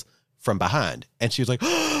breasts from behind? And she was like,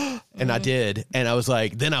 and I did. And I was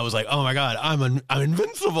like, oh my God, I'm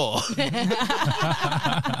invincible.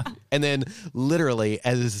 And then literally,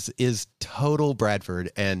 as is total Bradford.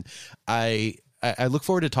 And I look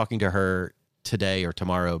forward to talking to her today or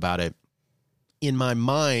tomorrow about it. In my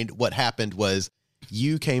mind, what happened was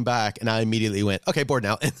you came back and I immediately went, okay, bored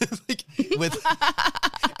now.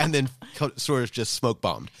 And then sort of just smoke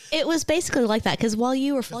bombed. It was basically like that because while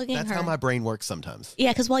you were flogging her. That's how my brain works sometimes. Yeah,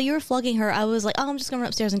 because while you were flogging her, I was like, oh, I'm just going to run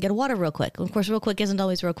upstairs and get a water real quick. Of course, real quick isn't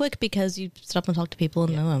always real quick because you stop and talk to people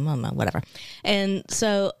and whatever. And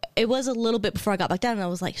so it was a little bit before I got back down and I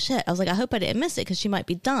was like, shit. I was like, I hope I didn't miss it because she might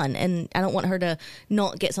be done. And I don't want her to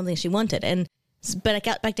not get something she wanted. But I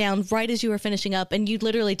got back down right as you were finishing up, and you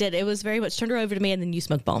literally did. It was very much turned her over to me, and then you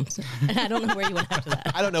smoke bombs. And I don't know where you went after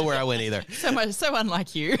that. I don't know where I went either. So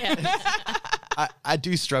unlike you. Yeah. I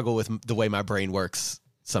do struggle with the way my brain works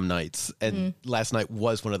some nights, and last night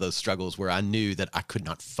was one of those struggles where I knew that I could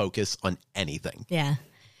not focus on anything. Yeah.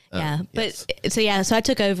 Yeah. Yes. So I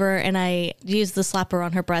took over and I used the slapper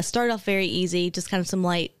on her breast. Started off very easy, just kind of some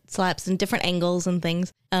light slaps in different angles and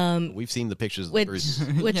things. We've seen the pictures of the bruises.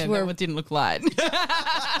 Which it didn't look light.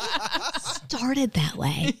 Started that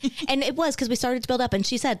way. And it was because we started to build up and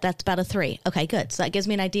she said, that's about a 3. Okay, good. So that gives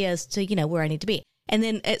me an idea as to, where I need to be. And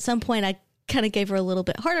then at some point I kind of gave her a little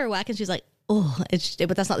bit harder whack and she's like, oh,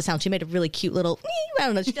 but that's not the sound. She made a really cute little, I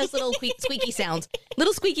don't know. She does little squeaky sounds,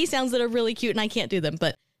 little squeaky sounds that are really cute and I can't do them,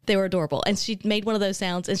 but they were adorable. And she made one of those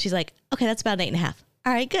sounds and she's like, okay, that's about an 8.5.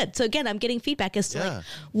 All right, good. So again, I'm getting feedback as to like,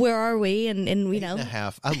 where are we? And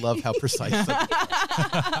 8.5. I love how precise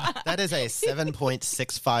that is. A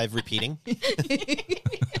 7.65 repeating.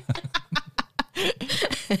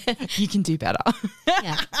 You can do better.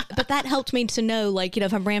 Yeah. But that helped me to know, like,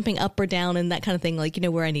 if I'm ramping up or down and that kind of thing, like,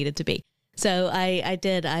 where I needed to be. So I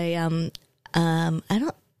did.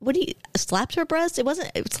 Slapped her breast?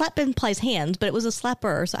 Slap implies hands, but it was a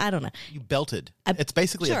slapper, so I don't know. You belted. It's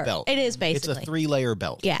basically a belt. It is basically. It's a 3-layer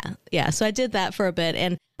belt. Yeah, yeah. So I did that for a bit,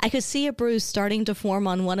 and I could see a bruise starting to form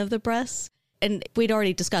on one of the breasts, and we'd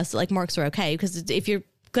already discussed it, like marks are okay, because if you're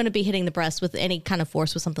going to be hitting the breast with any kind of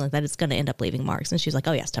force with something like that, it's going to end up leaving marks. And she's like,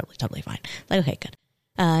 oh yes, totally fine. Like, okay, good.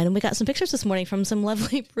 And we got some pictures this morning from some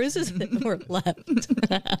lovely bruises that were left.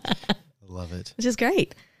 I love it. Which is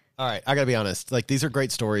great. All right, I got to be honest. Like, these are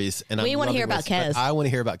great stories. And we want to hear about Kez. I want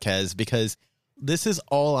to hear about Kez because this is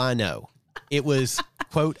all I know. It was,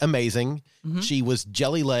 quote, amazing. Mm-hmm. She was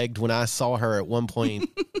jelly-legged when I saw her at one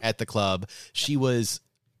point at the club. She was,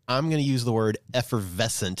 I'm going to use the word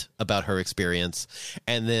effervescent about her experience.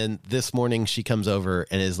 And then this morning she comes over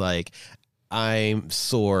and is like, I'm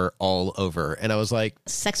sore all over. And I was like,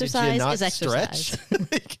 sexercise is exercise.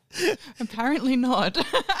 Apparently not.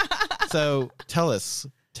 So tell us,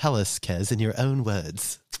 Kez, in your own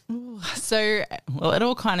words. So, it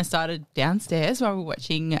all kind of started downstairs while we were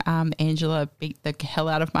watching Angela beat the hell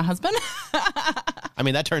out of my husband. I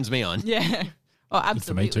mean, that turns me on. Yeah. Oh, Good for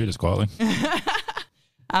absolutely. me too, just quietly.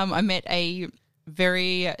 I met a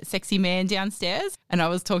very sexy man downstairs, and I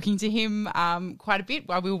was talking to him quite a bit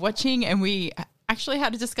while we were watching, and we actually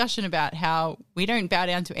had a discussion about how we don't bow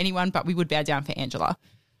down to anyone, but we would bow down for Angela.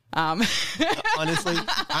 Honestly,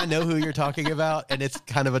 I know who you're talking about, and it's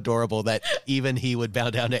kind of adorable that even he would bow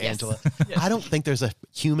down to Angela. I don't think there's a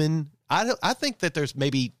human. I think that there's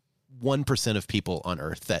maybe 1% of people on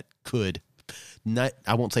Earth that could, not,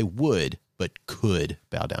 I won't say would, but could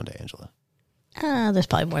bow down to Angela. There's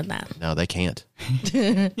probably more than that. No, they can't.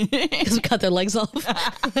 Because we cut their legs off.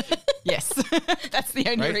 Yes, that's the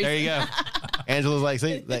only Right reason. there you go. Angela's like,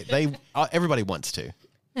 see, they everybody wants to.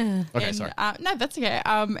 Okay, And, sorry. No, that's okay.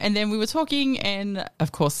 And then we were talking, and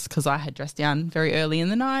of course, because I had dressed down very early in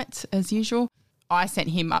the night, as usual, I sent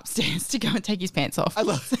him upstairs to go and take his pants off. I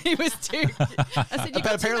love. He was too. I said,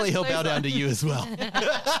 But apparently he'll bow down to you as well.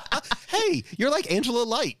 Hey, you're like Angela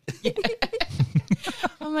Light.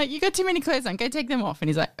 I'm like, you got too many clothes on. Go take them off. And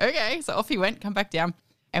he's like, okay. So off he went, come back down.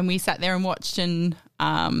 And we sat there and watched. And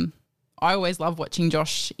I always love watching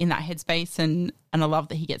Josh in that headspace. And I love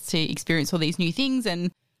that he gets to experience all these new things.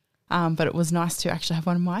 And but it was nice to actually have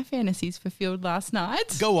one of my fantasies fulfilled last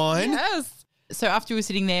night. Go on. Yes. So after we were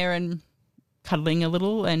sitting there and cuddling a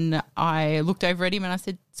little, and I looked over at him and I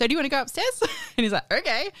said, so do you want to go upstairs? And he's like,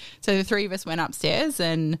 okay. So the three of us went upstairs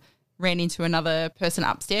and ran into another person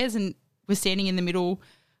upstairs and was standing in the middle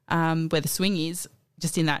where the swing is,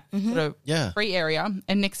 just in that sort of free area.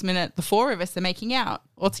 And next minute, the four of us are making out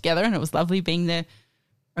all together, and it was lovely being the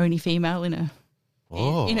only female in a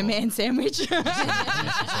man sandwich. so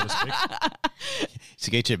to speak. To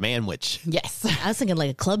get your manwich. Yes. I was thinking like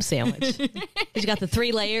a club sandwich. You got the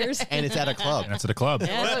 3 layers. And it's at a club. And that's at a club.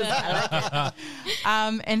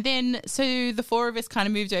 And then, so the four of us kind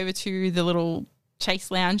of moved over to the little chase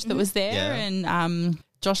lounge that was there. Yeah. And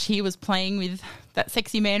Josh here was playing with that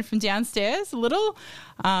sexy man from downstairs a little.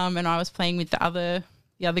 And I was playing with the other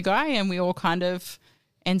guy, and we all kind of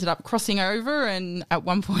ended up crossing over. And at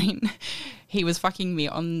one point he was fucking me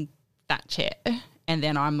on that chair. And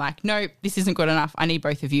then I'm like, nope, this isn't good enough. I need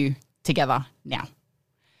both of you together now.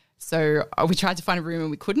 So we tried to find a room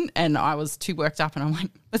and we couldn't. And I was too worked up, and I'm like,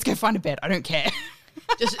 let's go find a bed. I don't care.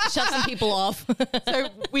 Just shut some people off. So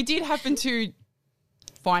we did happen to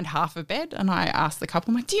find half a bed, and I asked the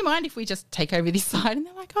couple, I'm like, do you mind if we just take over this side? And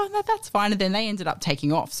they're like, oh, no, that's fine. And then they ended up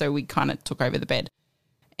taking off. So we kind of took over the bed.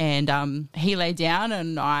 And he lay down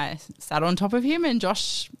and I sat on top of him, and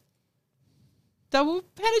Josh double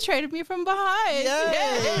penetrated me from behind.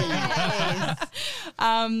 Yes.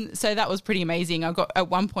 So that was pretty amazing. I got, at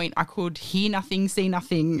one point I could hear nothing, see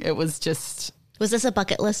nothing. It was just... Was this a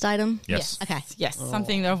bucket list item? Yes. Okay. Yes,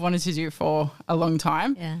 something that I've wanted to do for a long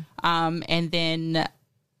time. Yeah. And then,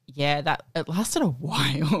 that it lasted a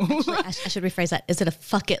while. I should rephrase that. Is it a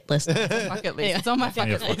fuck it list? Bucket list. It's on my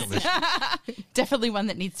Yeah, bucket list. Definitely one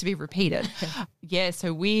that needs to be repeated. Yeah,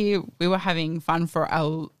 so we were having fun for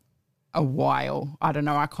a while. I don't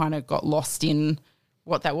know. I kind of got lost in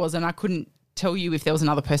what that was, and I couldn't tell you if there was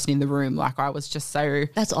another person in the room. Like, I was just so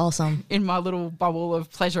That's awesome. in my little bubble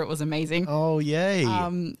of pleasure. It was amazing. Oh, yay.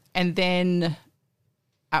 And then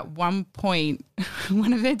at one point,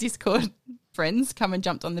 one of their Discord friends come and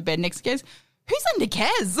jumped on the bed next to Kez. Who's under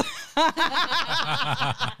Kez?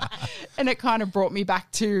 And it kind of brought me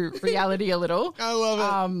back to reality a little. I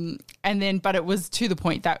love it. And then, but it was to the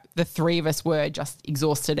point that the three of us were just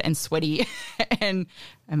exhausted and sweaty and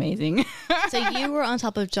amazing. So you were on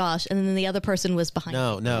top of Josh, and then the other person was behind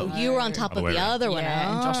you. No. You were on top of Other way the around. other one.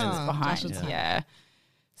 Yeah, and Josh was Oh, behind. Josh was Yeah.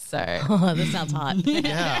 So Oh, this sounds hot.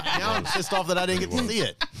 Yeah. Now I'm pissed off that I didn't get to see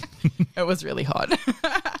it. it was really hot.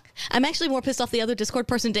 I'm actually more pissed off the other Discord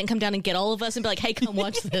person didn't come down and get all of us and be like, hey, come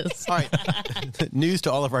watch this. All right. News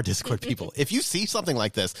to all of our Discord people. If you see something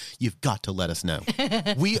like this, you've got to let us know.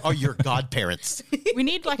 We are your godparents. We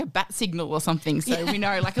need like a bat signal or something, so we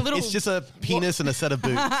know, like a little. It's just a penis and a set of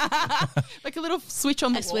boobs. like a little switch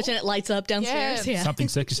on the I switch and it lights up downstairs. Yeah. Yeah. Something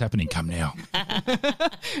sexy is happening. Come now.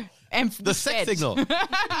 and The sex signal.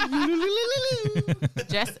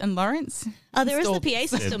 Jess and Lawrence. Oh, there is the Stop. PA Yeah,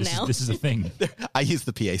 system now. this is a thing. I used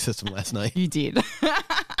the PA system last night. You did.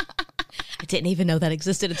 I didn't even know that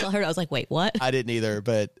existed until I heard it. I was like, wait, what? I didn't either,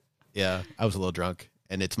 but yeah, I was a little drunk,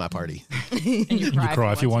 and it's my party. And you You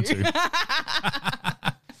cry if you want to.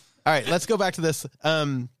 All right, let's go back to this.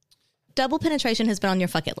 Double penetration has been on your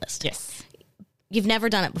bucket list. Yes. You've never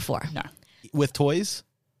done it before. No. With toys?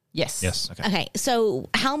 Yes. Yes. Okay, so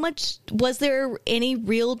how much was there any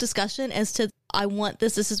real discussion as to I want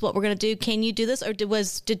this is what we're going to do? Can you do this? Or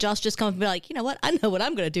did Josh just come up and be like, you know what? I know what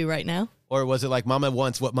I'm going to do right now? Or was it like Mama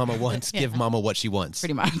wants what Mama wants, give Mama what she wants?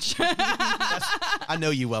 Pretty much. I know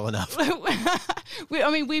you well enough.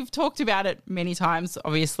 We've talked about it many times,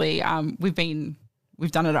 obviously. We've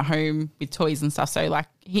done it at home with toys and stuff. So like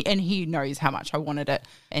he knows how much I wanted it.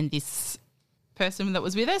 And this person that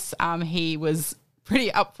was with us, he was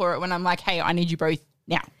pretty up for it when I'm like, hey, I need you both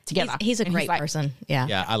now together. He's a great person. Yeah.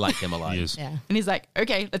 Yeah, I like him a lot. He is. Yeah. And he's like,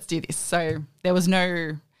 okay, let's do this. So there was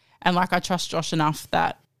no, and like I trust Josh enough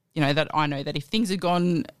that, that I know that if things had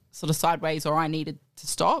gone sort of sideways or I needed to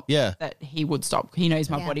stop, that he would stop. He knows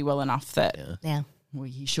my body well enough that well,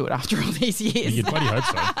 he should after all these years. You'd bloody hope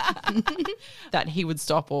so. That he would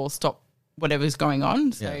stop or stop whatever's going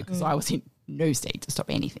on. So because I was in no state to stop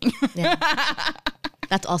anything.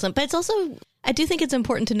 That's awesome. But it's also, I do think it's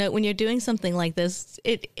important to note when you're doing something like this,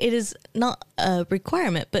 it is not a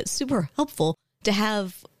requirement, but super helpful to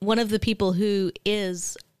have one of the people who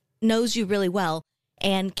knows you really well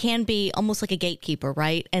and can be almost like a gatekeeper,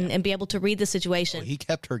 right? And be able to read the situation. Well, he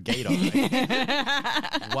kept her gate open.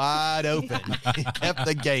 Wide open. He kept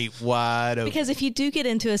the gate wide open. Because if you do get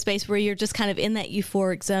into a space where you're just kind of in that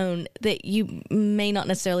euphoric zone, that you may not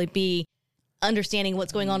necessarily be understanding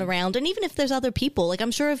what's going on around. And even if there's other people, like I'm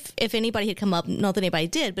sure if anybody had come up, not that anybody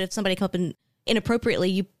did, but if somebody come up inappropriately,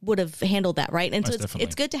 you would have handled that, right? And Most so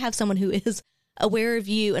it's good to have someone who is aware of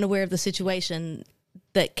you and aware of the situation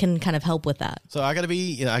that can kind of help with that. So I gotta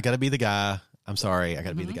be the guy. I'm sorry, I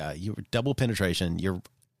gotta be the guy. You were double penetration. You're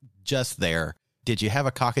just there. Did you have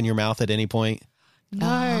a cock in your mouth at any point?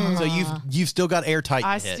 No. So you've still got airtight.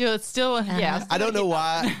 I don't know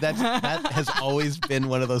why that has always been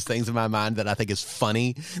one of those things in my mind that I think is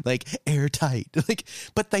funny, like airtight. Like,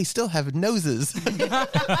 but they still have noses.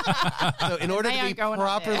 So in order to be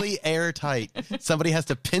properly airtight, somebody has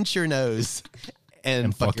to pinch your nose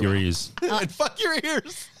and fuck your ears. And fuck your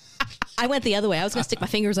ears. I went the other way. I was going to stick my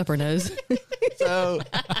fingers up her nose. So,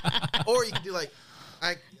 or you can do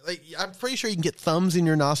I'm pretty sure you can get thumbs in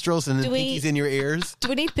your nostrils and then pinkies in your ears. Do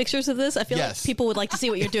we need pictures of this? I feel like people would like to see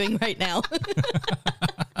what you're doing right now.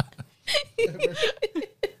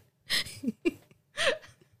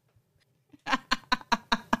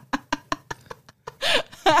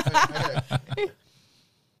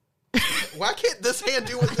 Why can't this hand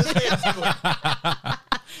do what this hand's doing?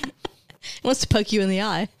 It wants to poke you in the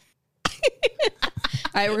eye. All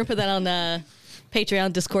right, we're going to put that on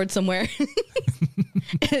Patreon, Discord somewhere.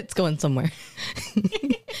 It's going somewhere.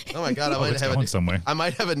 Oh my God! I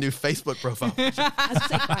might have a new Facebook profile. I was going to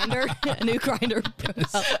say Grindr, a new Grindr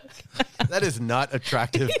profile. That is not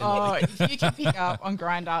attractive. Oh, you can pick up on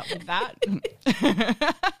Grindr with that.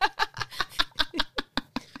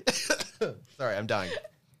 Sorry, I'm dying.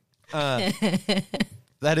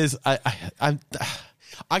 That is, I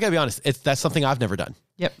gotta be honest. That's something I've never done.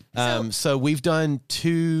 Yep. So we've done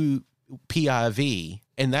 2 PIV,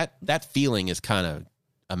 and that feeling is kind of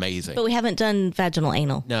amazing. But we haven't done vaginal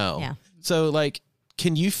anal. No. Yeah. So like,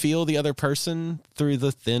 can you feel the other person through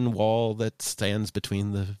the thin wall that stands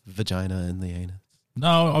between the vagina and the anus?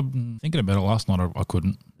 No, I'm thinking about it last night. I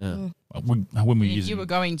couldn't. Yeah. When we If you were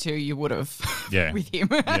going to, you would have. Yeah. With him.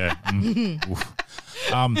 Yeah.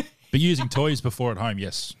 But using toys before at home,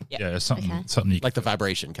 yes. Yeah, something you like the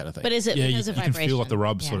vibration kind of thing. But is it because of you vibration? can feel like the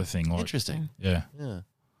rub sort of thing. Like, Interesting. Yeah.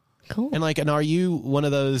 Cool. And are you one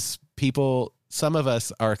of those people? Some of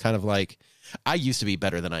us are kind of like, I used to be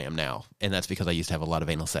better than I am now, and that's because I used to have a lot of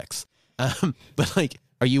anal sex. But like,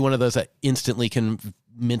 are you one of those that instantly can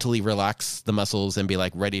mentally relax the muscles and be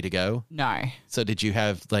like ready to go? No. So did you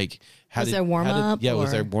have like, was there warm up? Yeah,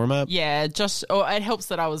 was there warm up? Yeah, it helps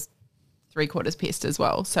that I was 3/4 pissed as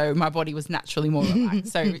well, so my body was naturally more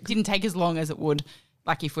relaxed. So it didn't take as long as it would,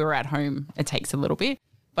 like if we were at home, it takes a little bit.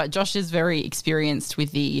 But Josh is very experienced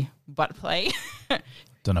with the butt play.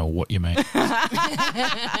 Don't know what you mean. So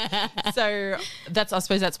I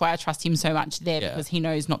suppose that's why I trust him so much there, because he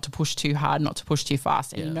knows not to push too hard, not to push too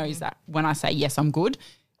fast. And he knows that when I say, yes, I'm good,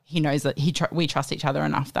 he knows that we trust each other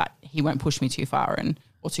enough that he won't push me too far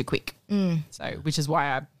or too quick. So, which is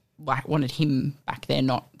why I wanted him back there,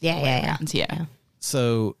 not around. Yeah.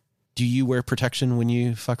 So do you wear protection when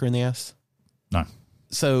you fuck her in the ass? No.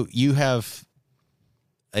 So you have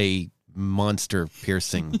a monster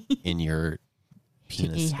piercing in your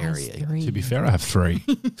penis area. 3. To be fair, I have 3.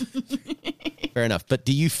 Fair enough. But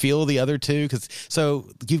do you feel the other 2? So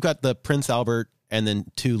you've got the Prince Albert and then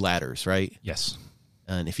 2 ladders, right? Yes.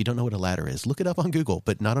 And if you don't know what a ladder is, look it up on Google,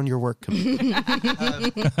 but not on your work computer.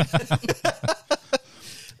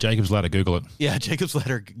 Jacob's ladder, Google it. Yeah, Jacob's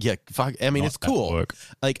ladder. Yeah, fuck. I mean, Not it's cool. work.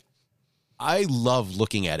 Like, I love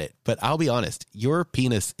looking at it, but I'll be honest, your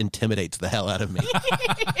penis intimidates the hell out of me.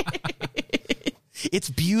 It's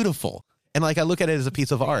beautiful. And like I look at it as a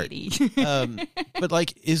piece of art. But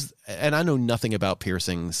like and I know nothing about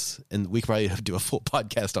piercings, and we could probably do a full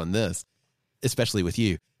podcast on this, especially with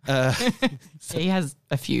you. He has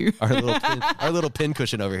a few. Our little pin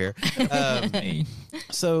cushion over here.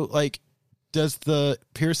 So like, does the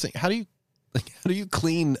piercing? How do you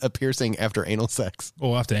clean a piercing after anal sex?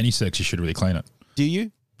 Or after any sex, you should really clean it. Do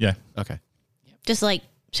you? Yeah. Okay. Just like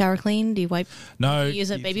shower clean? Do you wipe? No. Do you use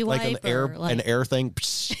a baby wipe? Like an air thing?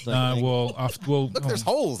 Look, there's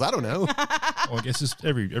holes. I don't know. Well, I guess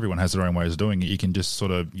everyone has their own ways of doing it. You can just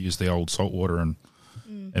sort of use the old salt water and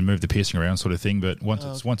move the piercing around sort of thing. But once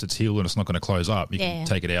it's healed and it's not going to close up, you can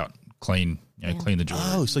take it out, clean the jewelry.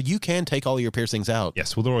 Oh, so you can take all your piercings out?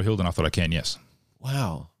 Yes. Well, they're all healed enough that I can, yes.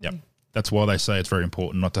 Wow. Yep. That's why they say it's very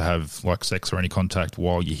important not to have like sex or any contact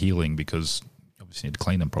while you're healing, because you obviously need to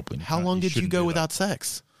clean them properly. How long did you go without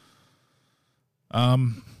sex? For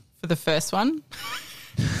the first one.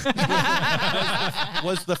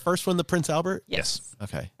 Was the first one the Prince Albert? Yes.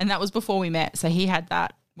 Okay. And that was before we met. So he had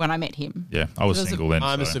that when I met him. Yeah, I was single then.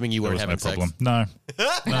 I'm assuming you weren't having no problem. sex. No.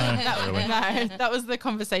 That was the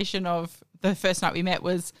conversation of the first night we met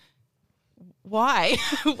was, why?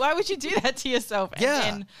 Why would you do that to yourself? And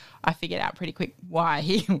then I figured out pretty quick why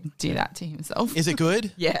he would do that to himself. Is it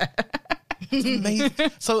good? Yeah. It's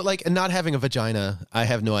amazing. So, like, not having a vagina, I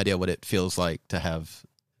have no idea what it feels like to have,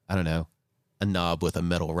 I don't know, a knob with a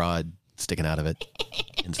metal rod sticking out of it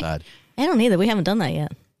inside. I don't either. We haven't done that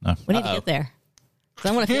yet. No. We need to get there.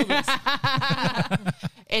 'Cause I want to feel this.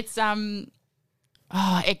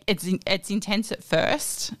 It's intense at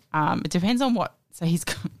first. It depends on what. So he's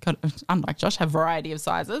got, unlike Josh, have variety of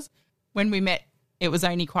sizes. When we met, it was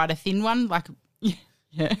only quite a thin one. Like,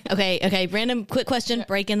 yeah. Okay. Random quick question.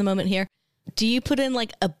 Break in the moment here. Do you put in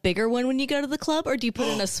like a bigger one when you go to the club, or do you put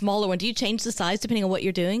in a smaller one? Do you change the size depending on what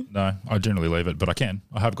you're doing? No, I generally leave it, but I can.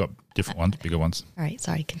 I have got different ones, bigger ones. All right.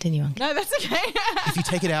 Sorry. Continue on. No, that's okay. If you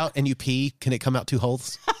take it out and you pee, can it come out 2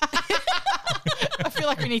 holes? I feel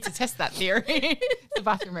like we need to test that theory. The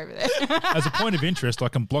bathroom over there. As a point of interest, I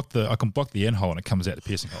can block the end hole and it comes out the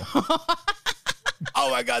piercing hole.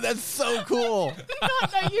 Oh my God, that's so cool.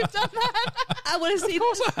 No, you've done that. I want to see Of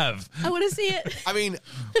course I have. I want to see it. I mean,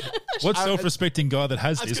 What self-respecting guy that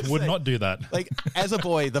has this would not do that? like, as a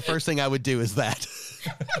boy, the first thing I would do is that.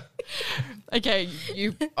 Okay,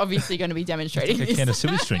 you're obviously going to be demonstrating Like a this. can of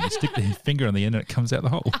silly string. You stick the finger on the end and it comes out the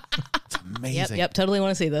hole. It's amazing. Yep. Totally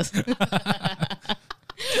want to see this.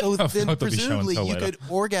 So then thought they'd be show and presumably tell you later. could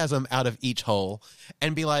orgasm out of each hole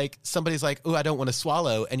and be like, somebody's like, oh, I don't want to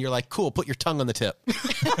swallow. And you're like, cool, put your tongue on the tip. And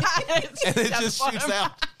it just shoots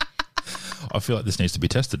out. I feel like this needs to be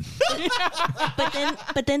tested.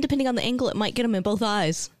 But then depending on the angle, it might get him in both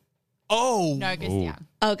eyes. Oh. No, it goes down.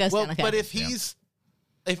 Oh, it goes Well, down. Okay. but if he's...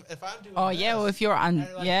 If I'm doing Oh, yeah, well, if you're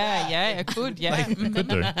it could, yeah. Could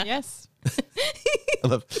do. Yes. I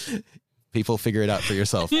love, people figure it out for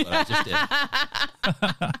yourself. What I just did.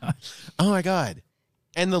 Oh my God.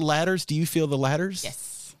 And the ladders, do you feel the ladders?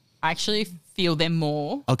 Yes. I actually feel them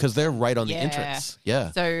more. Oh, because they're right on the Yeah. entrance.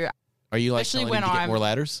 Yeah. So Are you like especially telling him when to get I'm- more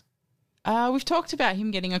ladders? we've talked about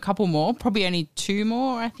him getting a couple more, probably only 2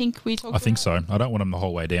 more, I think we talked I think about. so. I don't want them the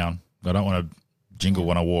whole way down. I don't want to jingle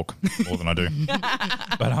when I walk more than I do.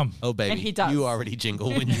 But Oh, baby. And he does. You already jingle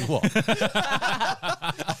when you walk.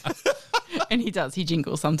 And he does. He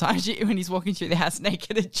jingles sometimes. When he's walking through the house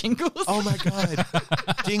naked, it jingles. Oh my God.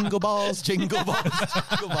 Jingle balls,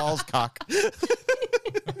 cock. yeah,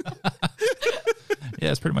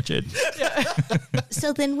 that's pretty much it.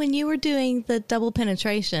 So then when you were doing the double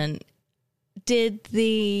penetration, did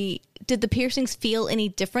the piercings feel any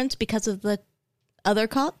different because of the other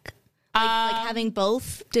cock? Like having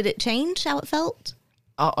both, did it change how it felt?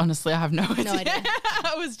 Oh, honestly, I have no idea. No idea.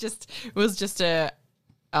 It was just a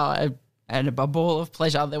ball of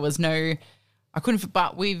pleasure. There was no, I couldn't,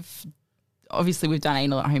 but we've done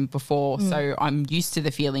anal at home before, so I'm used to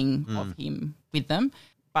the feeling of him with them.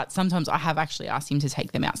 But sometimes I have actually asked him to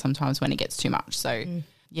take them out sometimes when it gets too much. So,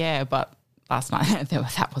 yeah, but last night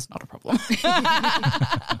that was not a problem.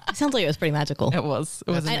 It sounds like it was pretty magical. It was.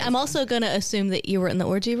 And I'm also going to assume that you were in the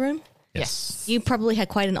orgy room. Yes. You probably had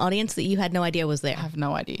quite an audience that you had no idea was there. I have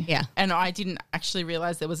no idea. Yeah. And I didn't actually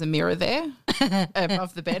realize there was a mirror there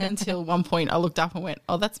above the bed until one point I looked up and went,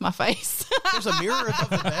 oh, that's my face. There's a mirror above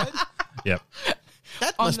the bed? Yep.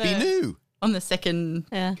 That must be new. On the second.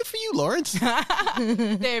 Yeah. Good for you, Lawrence.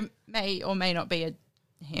 There may or may not be a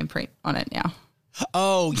handprint on it now.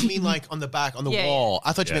 Oh, you mean like on the back, on the Yeah, wall.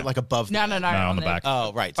 I thought you meant like above the No, bed. on the back.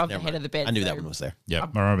 Oh, right. Above the Never head mind. of the bed, I knew so- that one was there. Yeah, I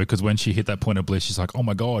remember because when she hit that point of bliss, she's like, oh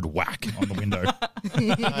my God, whack on the window.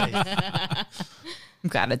 I'm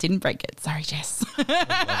glad I didn't break it. Sorry, Jess.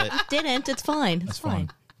 I love it. Didn't. It's fine. That's fine.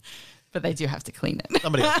 But they do have to clean it.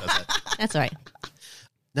 Somebody else does that. That's all right.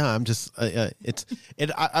 No, I'm just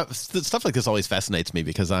stuff like this always fascinates me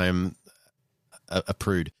because I'm a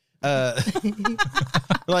prude.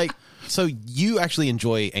 Like, so you actually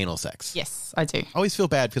enjoy anal sex? Yes, I do. I always feel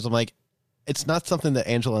bad because I'm like, it's not something that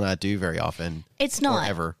Angela and I do very often. It's not. Or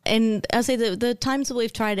ever. And I'll say the times that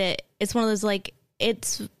we've tried it, it's one of those like,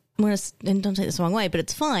 and don't take this the wrong way, but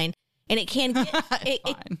it's fine. And it can get,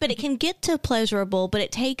 but it can get to pleasurable, but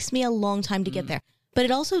it takes me a long time to get there. But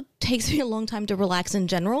it also takes me a long time to relax in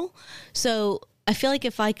general. So I feel like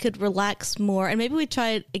if I could relax more, and maybe we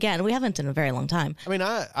try it again. We haven't in a very long time. I mean,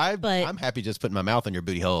 I'm happy just putting my mouth on your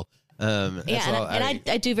booty hole.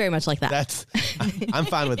 I do very much like that. I'm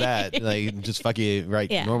fine with that. Like, just fuck you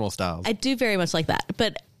normal styles. I do very much like that.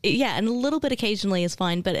 But yeah, and a little bit occasionally is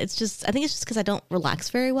fine. But it's just, I think it's just because I don't relax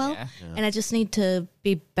very well. Yeah. And I just need to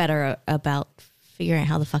be better about figuring out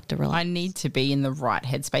how the fuck to relax. I need to be in the right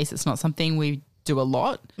headspace. It's not something we do a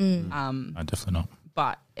lot. I definitely not.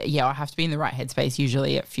 But yeah, I have to be in the right headspace,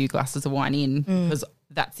 usually a few glasses of wine in, because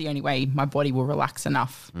that's the only way my body will relax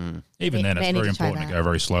enough. Even then, it's very important to go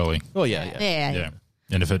very slowly. Oh, yeah.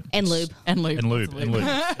 And if it and lube.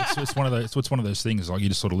 It's one of those things, like, you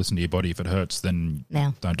just sort of listen to your body. If it hurts, then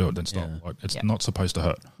don't do it, then stop. Like, it's not supposed to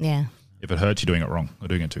hurt. Yeah. If it hurts, you're doing it wrong. You're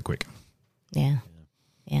doing it too quick. Yeah.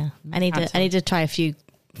 I need to try a few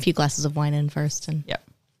glasses of wine in first and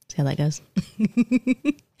see how that goes.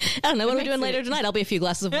 I don't know what we're doing later tonight. I'll be a few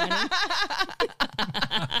glasses of wine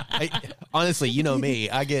in. Honestly, you know me.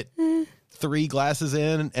 I get 3 glasses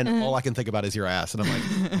in, and all I can think about is your ass, and I'm like,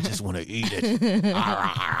 I just want to eat it.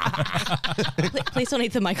 Please don't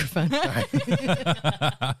eat the microphone.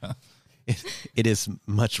 It is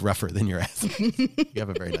much rougher than your ass. You have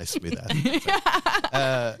a very nice smooth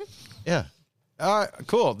ass. Yeah. All right,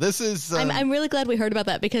 cool. This is. I'm really glad we heard about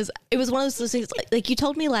that because it was one of those things. Like you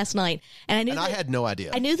told me last night, and I had no idea.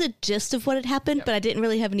 I knew the gist of what had happened, but I didn't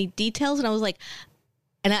really have any details. And I was like,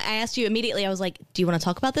 and I asked you immediately. I was like, "Do you want to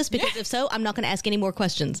talk about this? Because if so, I'm not going to ask any more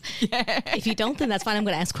questions. If you don't, then that's fine. I'm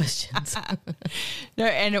going to ask questions." No,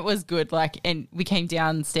 and it was good. Like, and we came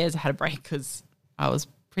downstairs. I had a break because I was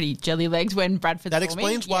pretty jelly legged when Bradford. That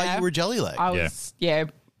explains why you were jelly legged. I was,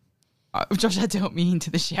 Josh had to help me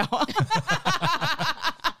into the shower.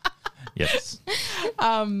 Yes.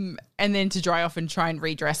 And then to dry off and try and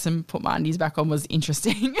redress and put my undies back on was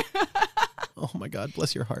interesting. Oh my God,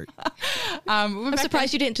 bless your heart. I'm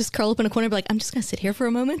surprised you didn't just curl up in a corner and be like, I'm just going to sit here for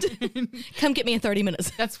a moment. Come get me in 30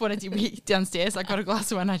 minutes. That's what I did. We downstairs. I got a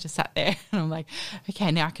glass of wine. I just sat there and I'm like,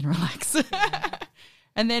 okay, now I can relax.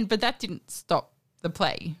 But that didn't stop the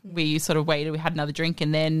play. We sort of waited. We had another drink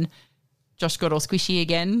and then Josh got all squishy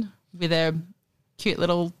again with a cute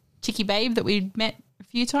little chickie babe that we'd met a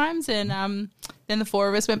few times. And then the 4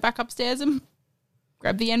 of us went back upstairs and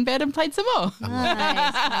grabbed the end bed and played some more.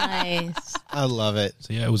 Nice. I love it.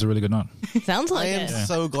 So, yeah, it was a really good night. Sounds like I am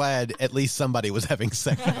so glad at least somebody was having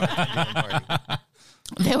sex at our party.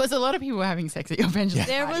 There was a lot of people having sex at your pendulum.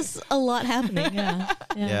 There was a lot happening,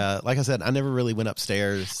 Yeah, like I said, I never really went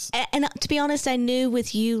upstairs. And to be honest, I knew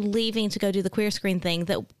with you leaving to go do the queer screen thing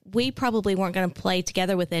that we probably weren't going to play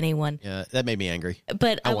together with anyone. Yeah, that made me angry.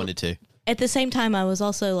 But I wanted to. At the same time, I was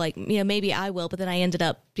also like, maybe I will, but then I ended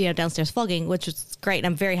up, downstairs fogging, which was great. And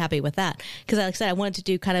I'm very happy with that because, like I said, I wanted to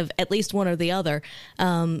do kind of at least one or the other.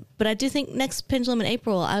 But I do think next Pendulum in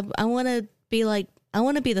April, I want to be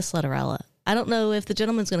the Slutterella. I don't know if the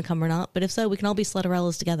gentleman's going to come or not, but if so, we can all be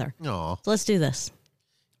Slutterellas together. Aw. So let's do this.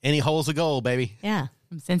 Any hole's a goal, baby. Yeah.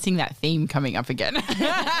 I'm sensing that theme coming up again.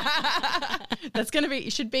 That's going to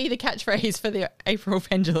should be the catchphrase for the April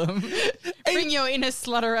Pendulum. Bring your inner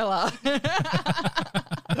Slutterella.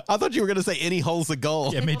 I thought you were going to say any hole's a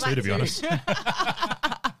goal. Yeah, me too, to be honest.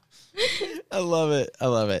 I love it.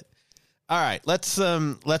 All right, let's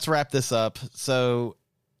wrap this up. So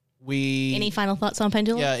any final thoughts on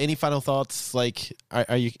Pendulum? Yeah, any final thoughts? Like,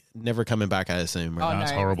 are you never coming back, I assume? Right? No,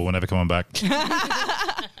 it's horrible. We're never coming back.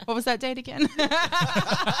 What was that date again?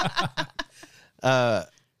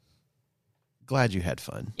 Glad you had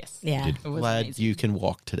fun. Yes. Yeah. Glad amazing. you can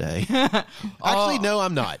walk today. Actually, no,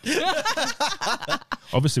 I'm not.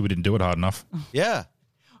 Obviously, we didn't do it hard enough. Yeah.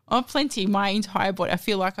 Oh, plenty. My entire body. I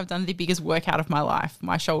feel like I've done the biggest workout of my life.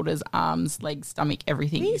 My shoulders, arms, legs, stomach,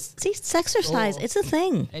 everything. See, exercise. It's a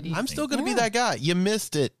thing. I'm still going to be that guy. You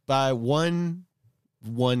missed it by one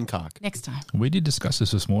cock. Next time. We did discuss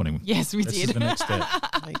this morning. Yes, we This did. is the next step.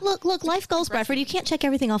 Look, life goals, Bradford. You can't check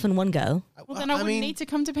everything off in one go. Well, then I wouldn't need to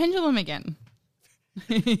come to Pendulum again.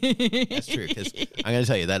 That's true, because I'm going to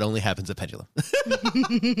tell you, that only happens at Pendulum.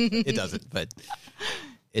 It doesn't, but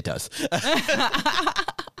it does.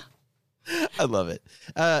 I love it.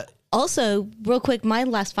 Also, real quick, my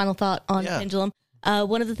last final thought on Pendulum.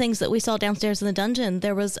 One of the things that we saw downstairs in the dungeon,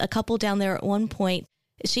 there was a couple down there at one point.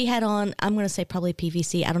 She had on, I'm going to say probably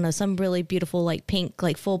PVC, I don't know, some really beautiful like pink,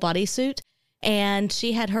 like full body suit. And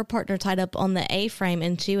she had her partner tied up on the A-frame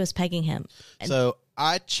and she was pegging him. So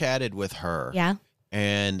I chatted with her. Yeah.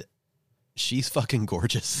 And she's fucking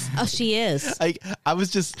gorgeous. Oh, she is. I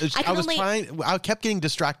kept getting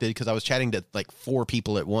distracted because I was chatting to like 4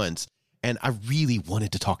 people at once. And I really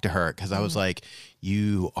wanted to talk to her because I was like,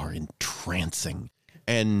 you are entrancing.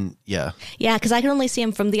 And yeah. Yeah, because I can only see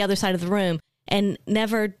him from the other side of the room. And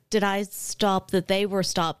never did I stop that they were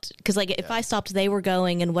stopped. Because like if I stopped, they were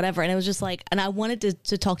going and whatever. And it was just like, and I wanted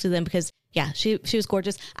to talk to them because, yeah, she was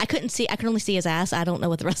gorgeous. I could only see his ass. I don't know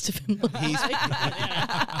what the rest of him looked like.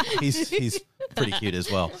 He's pretty cute as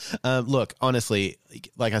well. Look, honestly,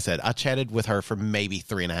 like I said, I chatted with her for maybe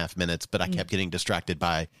 3.5 minutes, but I kept getting distracted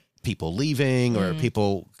by people leaving or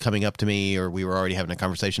people coming up to me, or we were already having a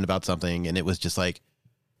conversation about something. And it was just like,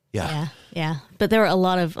 yeah. But there were a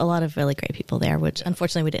lot of really great people there, which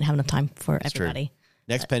unfortunately we didn't have enough time for everybody. True.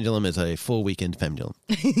 Next Pendulum is a full weekend Pendulum.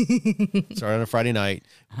 Start on a Friday night.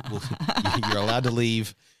 You're allowed to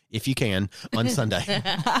leave, if you can, on Sunday.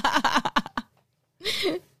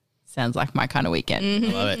 Sounds like my kind of weekend.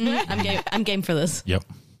 Mm-hmm. Love it. I'm game for this. Yep.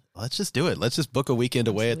 Let's just do it. Let's just book a weekend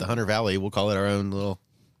away at the Hunter Valley. We'll call it our own little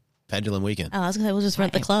Pendulum weekend. Oh, I was going to say we'll just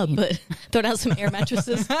rent the club, but throw down some air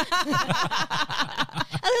mattresses. There's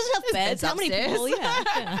enough beds. How many people?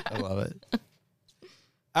 Yeah. I love it.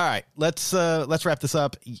 All right, let's wrap this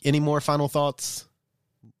up. Any more final thoughts?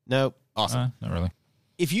 No? Awesome. Not really.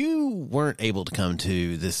 If you weren't able to come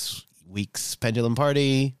to this week's Pendulum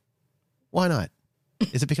Party, why not?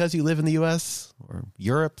 Is it because you live in the U.S. or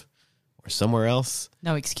Europe or somewhere else?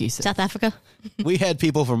 No excuses. South Africa. We had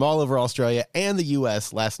people from all over Australia and the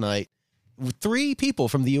U.S. last night. 3 people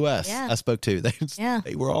from the U.S. I spoke to.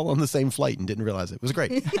 They were all on the same flight and didn't realize it. It was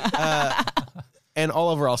great. And all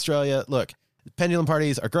over Australia. Look, Pendulum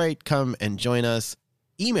parties are great. Come and join us.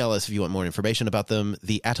 Email us if you want more information about them,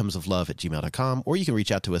 theatomsoflove@gmail.com, or you can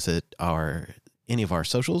reach out to us at any of our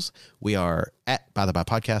socials. We are at By the By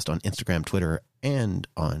Podcast on Instagram, Twitter, and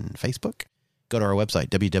on Facebook. Go to our website,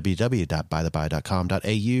 www.bytheby.com.au.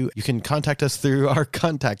 You can contact us through our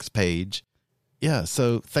contacts page. Yeah,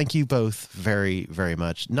 so thank you both very, very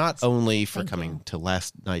much. Not only for coming to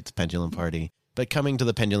last night's Pendulum Party, but coming to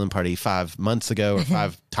the Pendulum Party 5 months ago or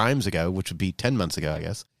 5 times ago, which would be 10 months ago, I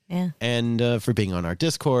guess. Yeah. And for being on our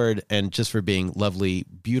Discord and just for being lovely,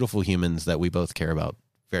 beautiful humans that we both care about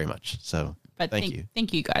very much. So thank you.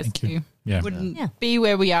 Thank you guys too. Yeah. Wouldn't be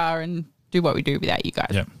where we are and do what we do without you guys.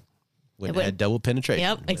 Yep. Wouldn't have had double penetration.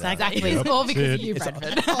 Yep, exactly. It's all because of you,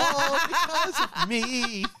 Bradford. All because of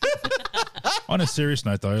me. On a serious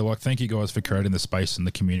note, though, thank you guys for creating the space and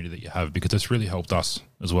the community that you have, because it's really helped us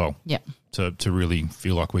as well. Yeah. To really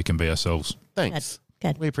feel like we can be ourselves. Thanks.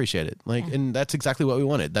 Good. We appreciate it. And that's exactly what we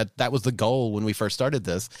wanted. That was the goal when we first started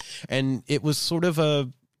this. And it was sort of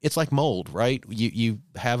it's like mold, right? You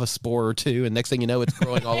have a spore or two, and next thing you know, it's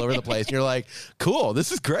growing all over the place. And you're like, cool,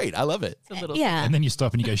 this is great. I love it. Yeah. And then you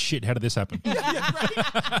stop and you go, shit, how did this happen? Oh,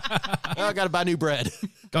 I got to buy new bread.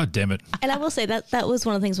 God damn it. And I will say that was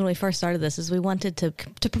one of the things when we first started this, is we wanted to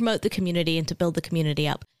promote the community and to build the community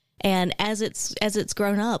up. And as it's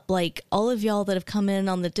grown up, like all of y'all that have come in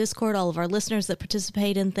on the Discord, all of our listeners that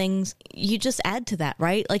participate in things, you just add to that,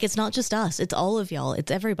 right? Like it's not just us, it's all of y'all,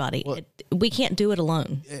 it's everybody. Well, we can't do it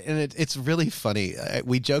alone. And it's really funny.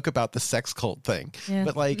 We joke about the sex cult thing,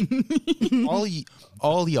 but like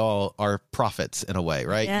all y'all are prophets in a way,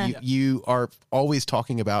 right? Yeah. You are always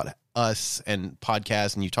talking about us and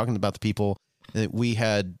podcasts, and you're talking about the people that we've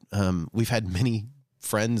had many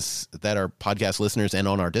friends that are podcast listeners and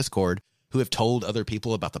on our Discord who have told other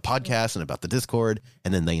people about the podcast and about the Discord,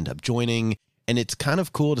 and then they end up joining. And it's kind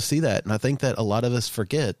of cool to see that. And I think that a lot of us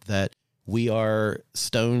forget that we are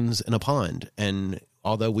stones in a pond. And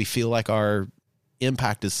although we feel like our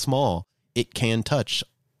impact is small, it can touch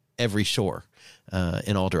every shore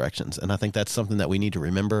in all directions. And I think that's something that we need to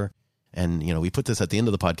remember. And, we put this at the end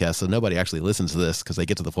of the podcast, so nobody actually listens to this because they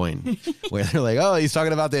get to the point where they're like, oh, he's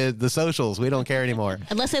talking about the socials. We don't care anymore.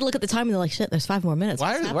 Unless they look at the time and they're like, shit, there's 5 more minutes.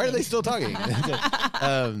 Why are they still talking?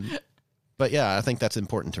 But yeah, I think that's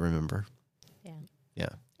important to remember. Yeah.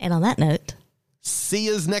 And on that note, see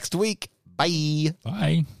yous next week. Bye.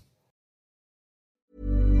 Bye.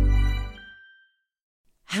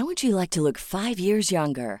 How would you like to look 5 years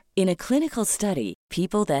younger? In a clinical study,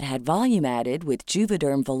 people that had volume added with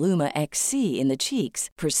Juvederm Voluma XC in the cheeks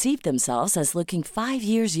perceived themselves as looking 5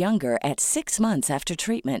 years younger at 6 months after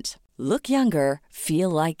treatment. Look younger, feel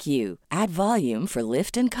like you. Add volume for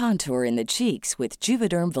lift and contour in the cheeks with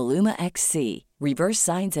Juvederm Voluma XC. Reverse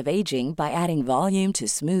signs of aging by adding volume to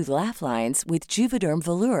smooth laugh lines with Juvederm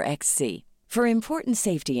Volure XC. For important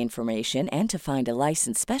safety information and to find a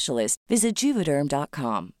licensed specialist, visit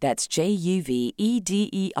Juvederm.com. That's JUVEDERM.com.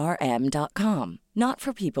 Not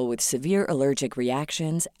for people with severe allergic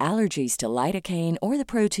reactions, allergies to lidocaine, or the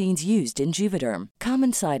proteins used in Juvederm.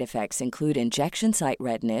 Common side effects include injection site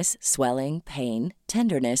redness, swelling, pain,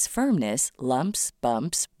 tenderness, firmness, lumps,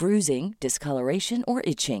 bumps, bruising, discoloration, or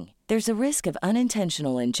itching. There's a risk of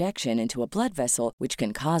unintentional injection into a blood vessel, which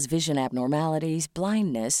can cause vision abnormalities,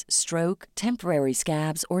 blindness, stroke, temporary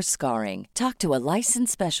scabs, or scarring. Talk to a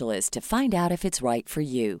licensed specialist to find out if it's right for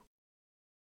you.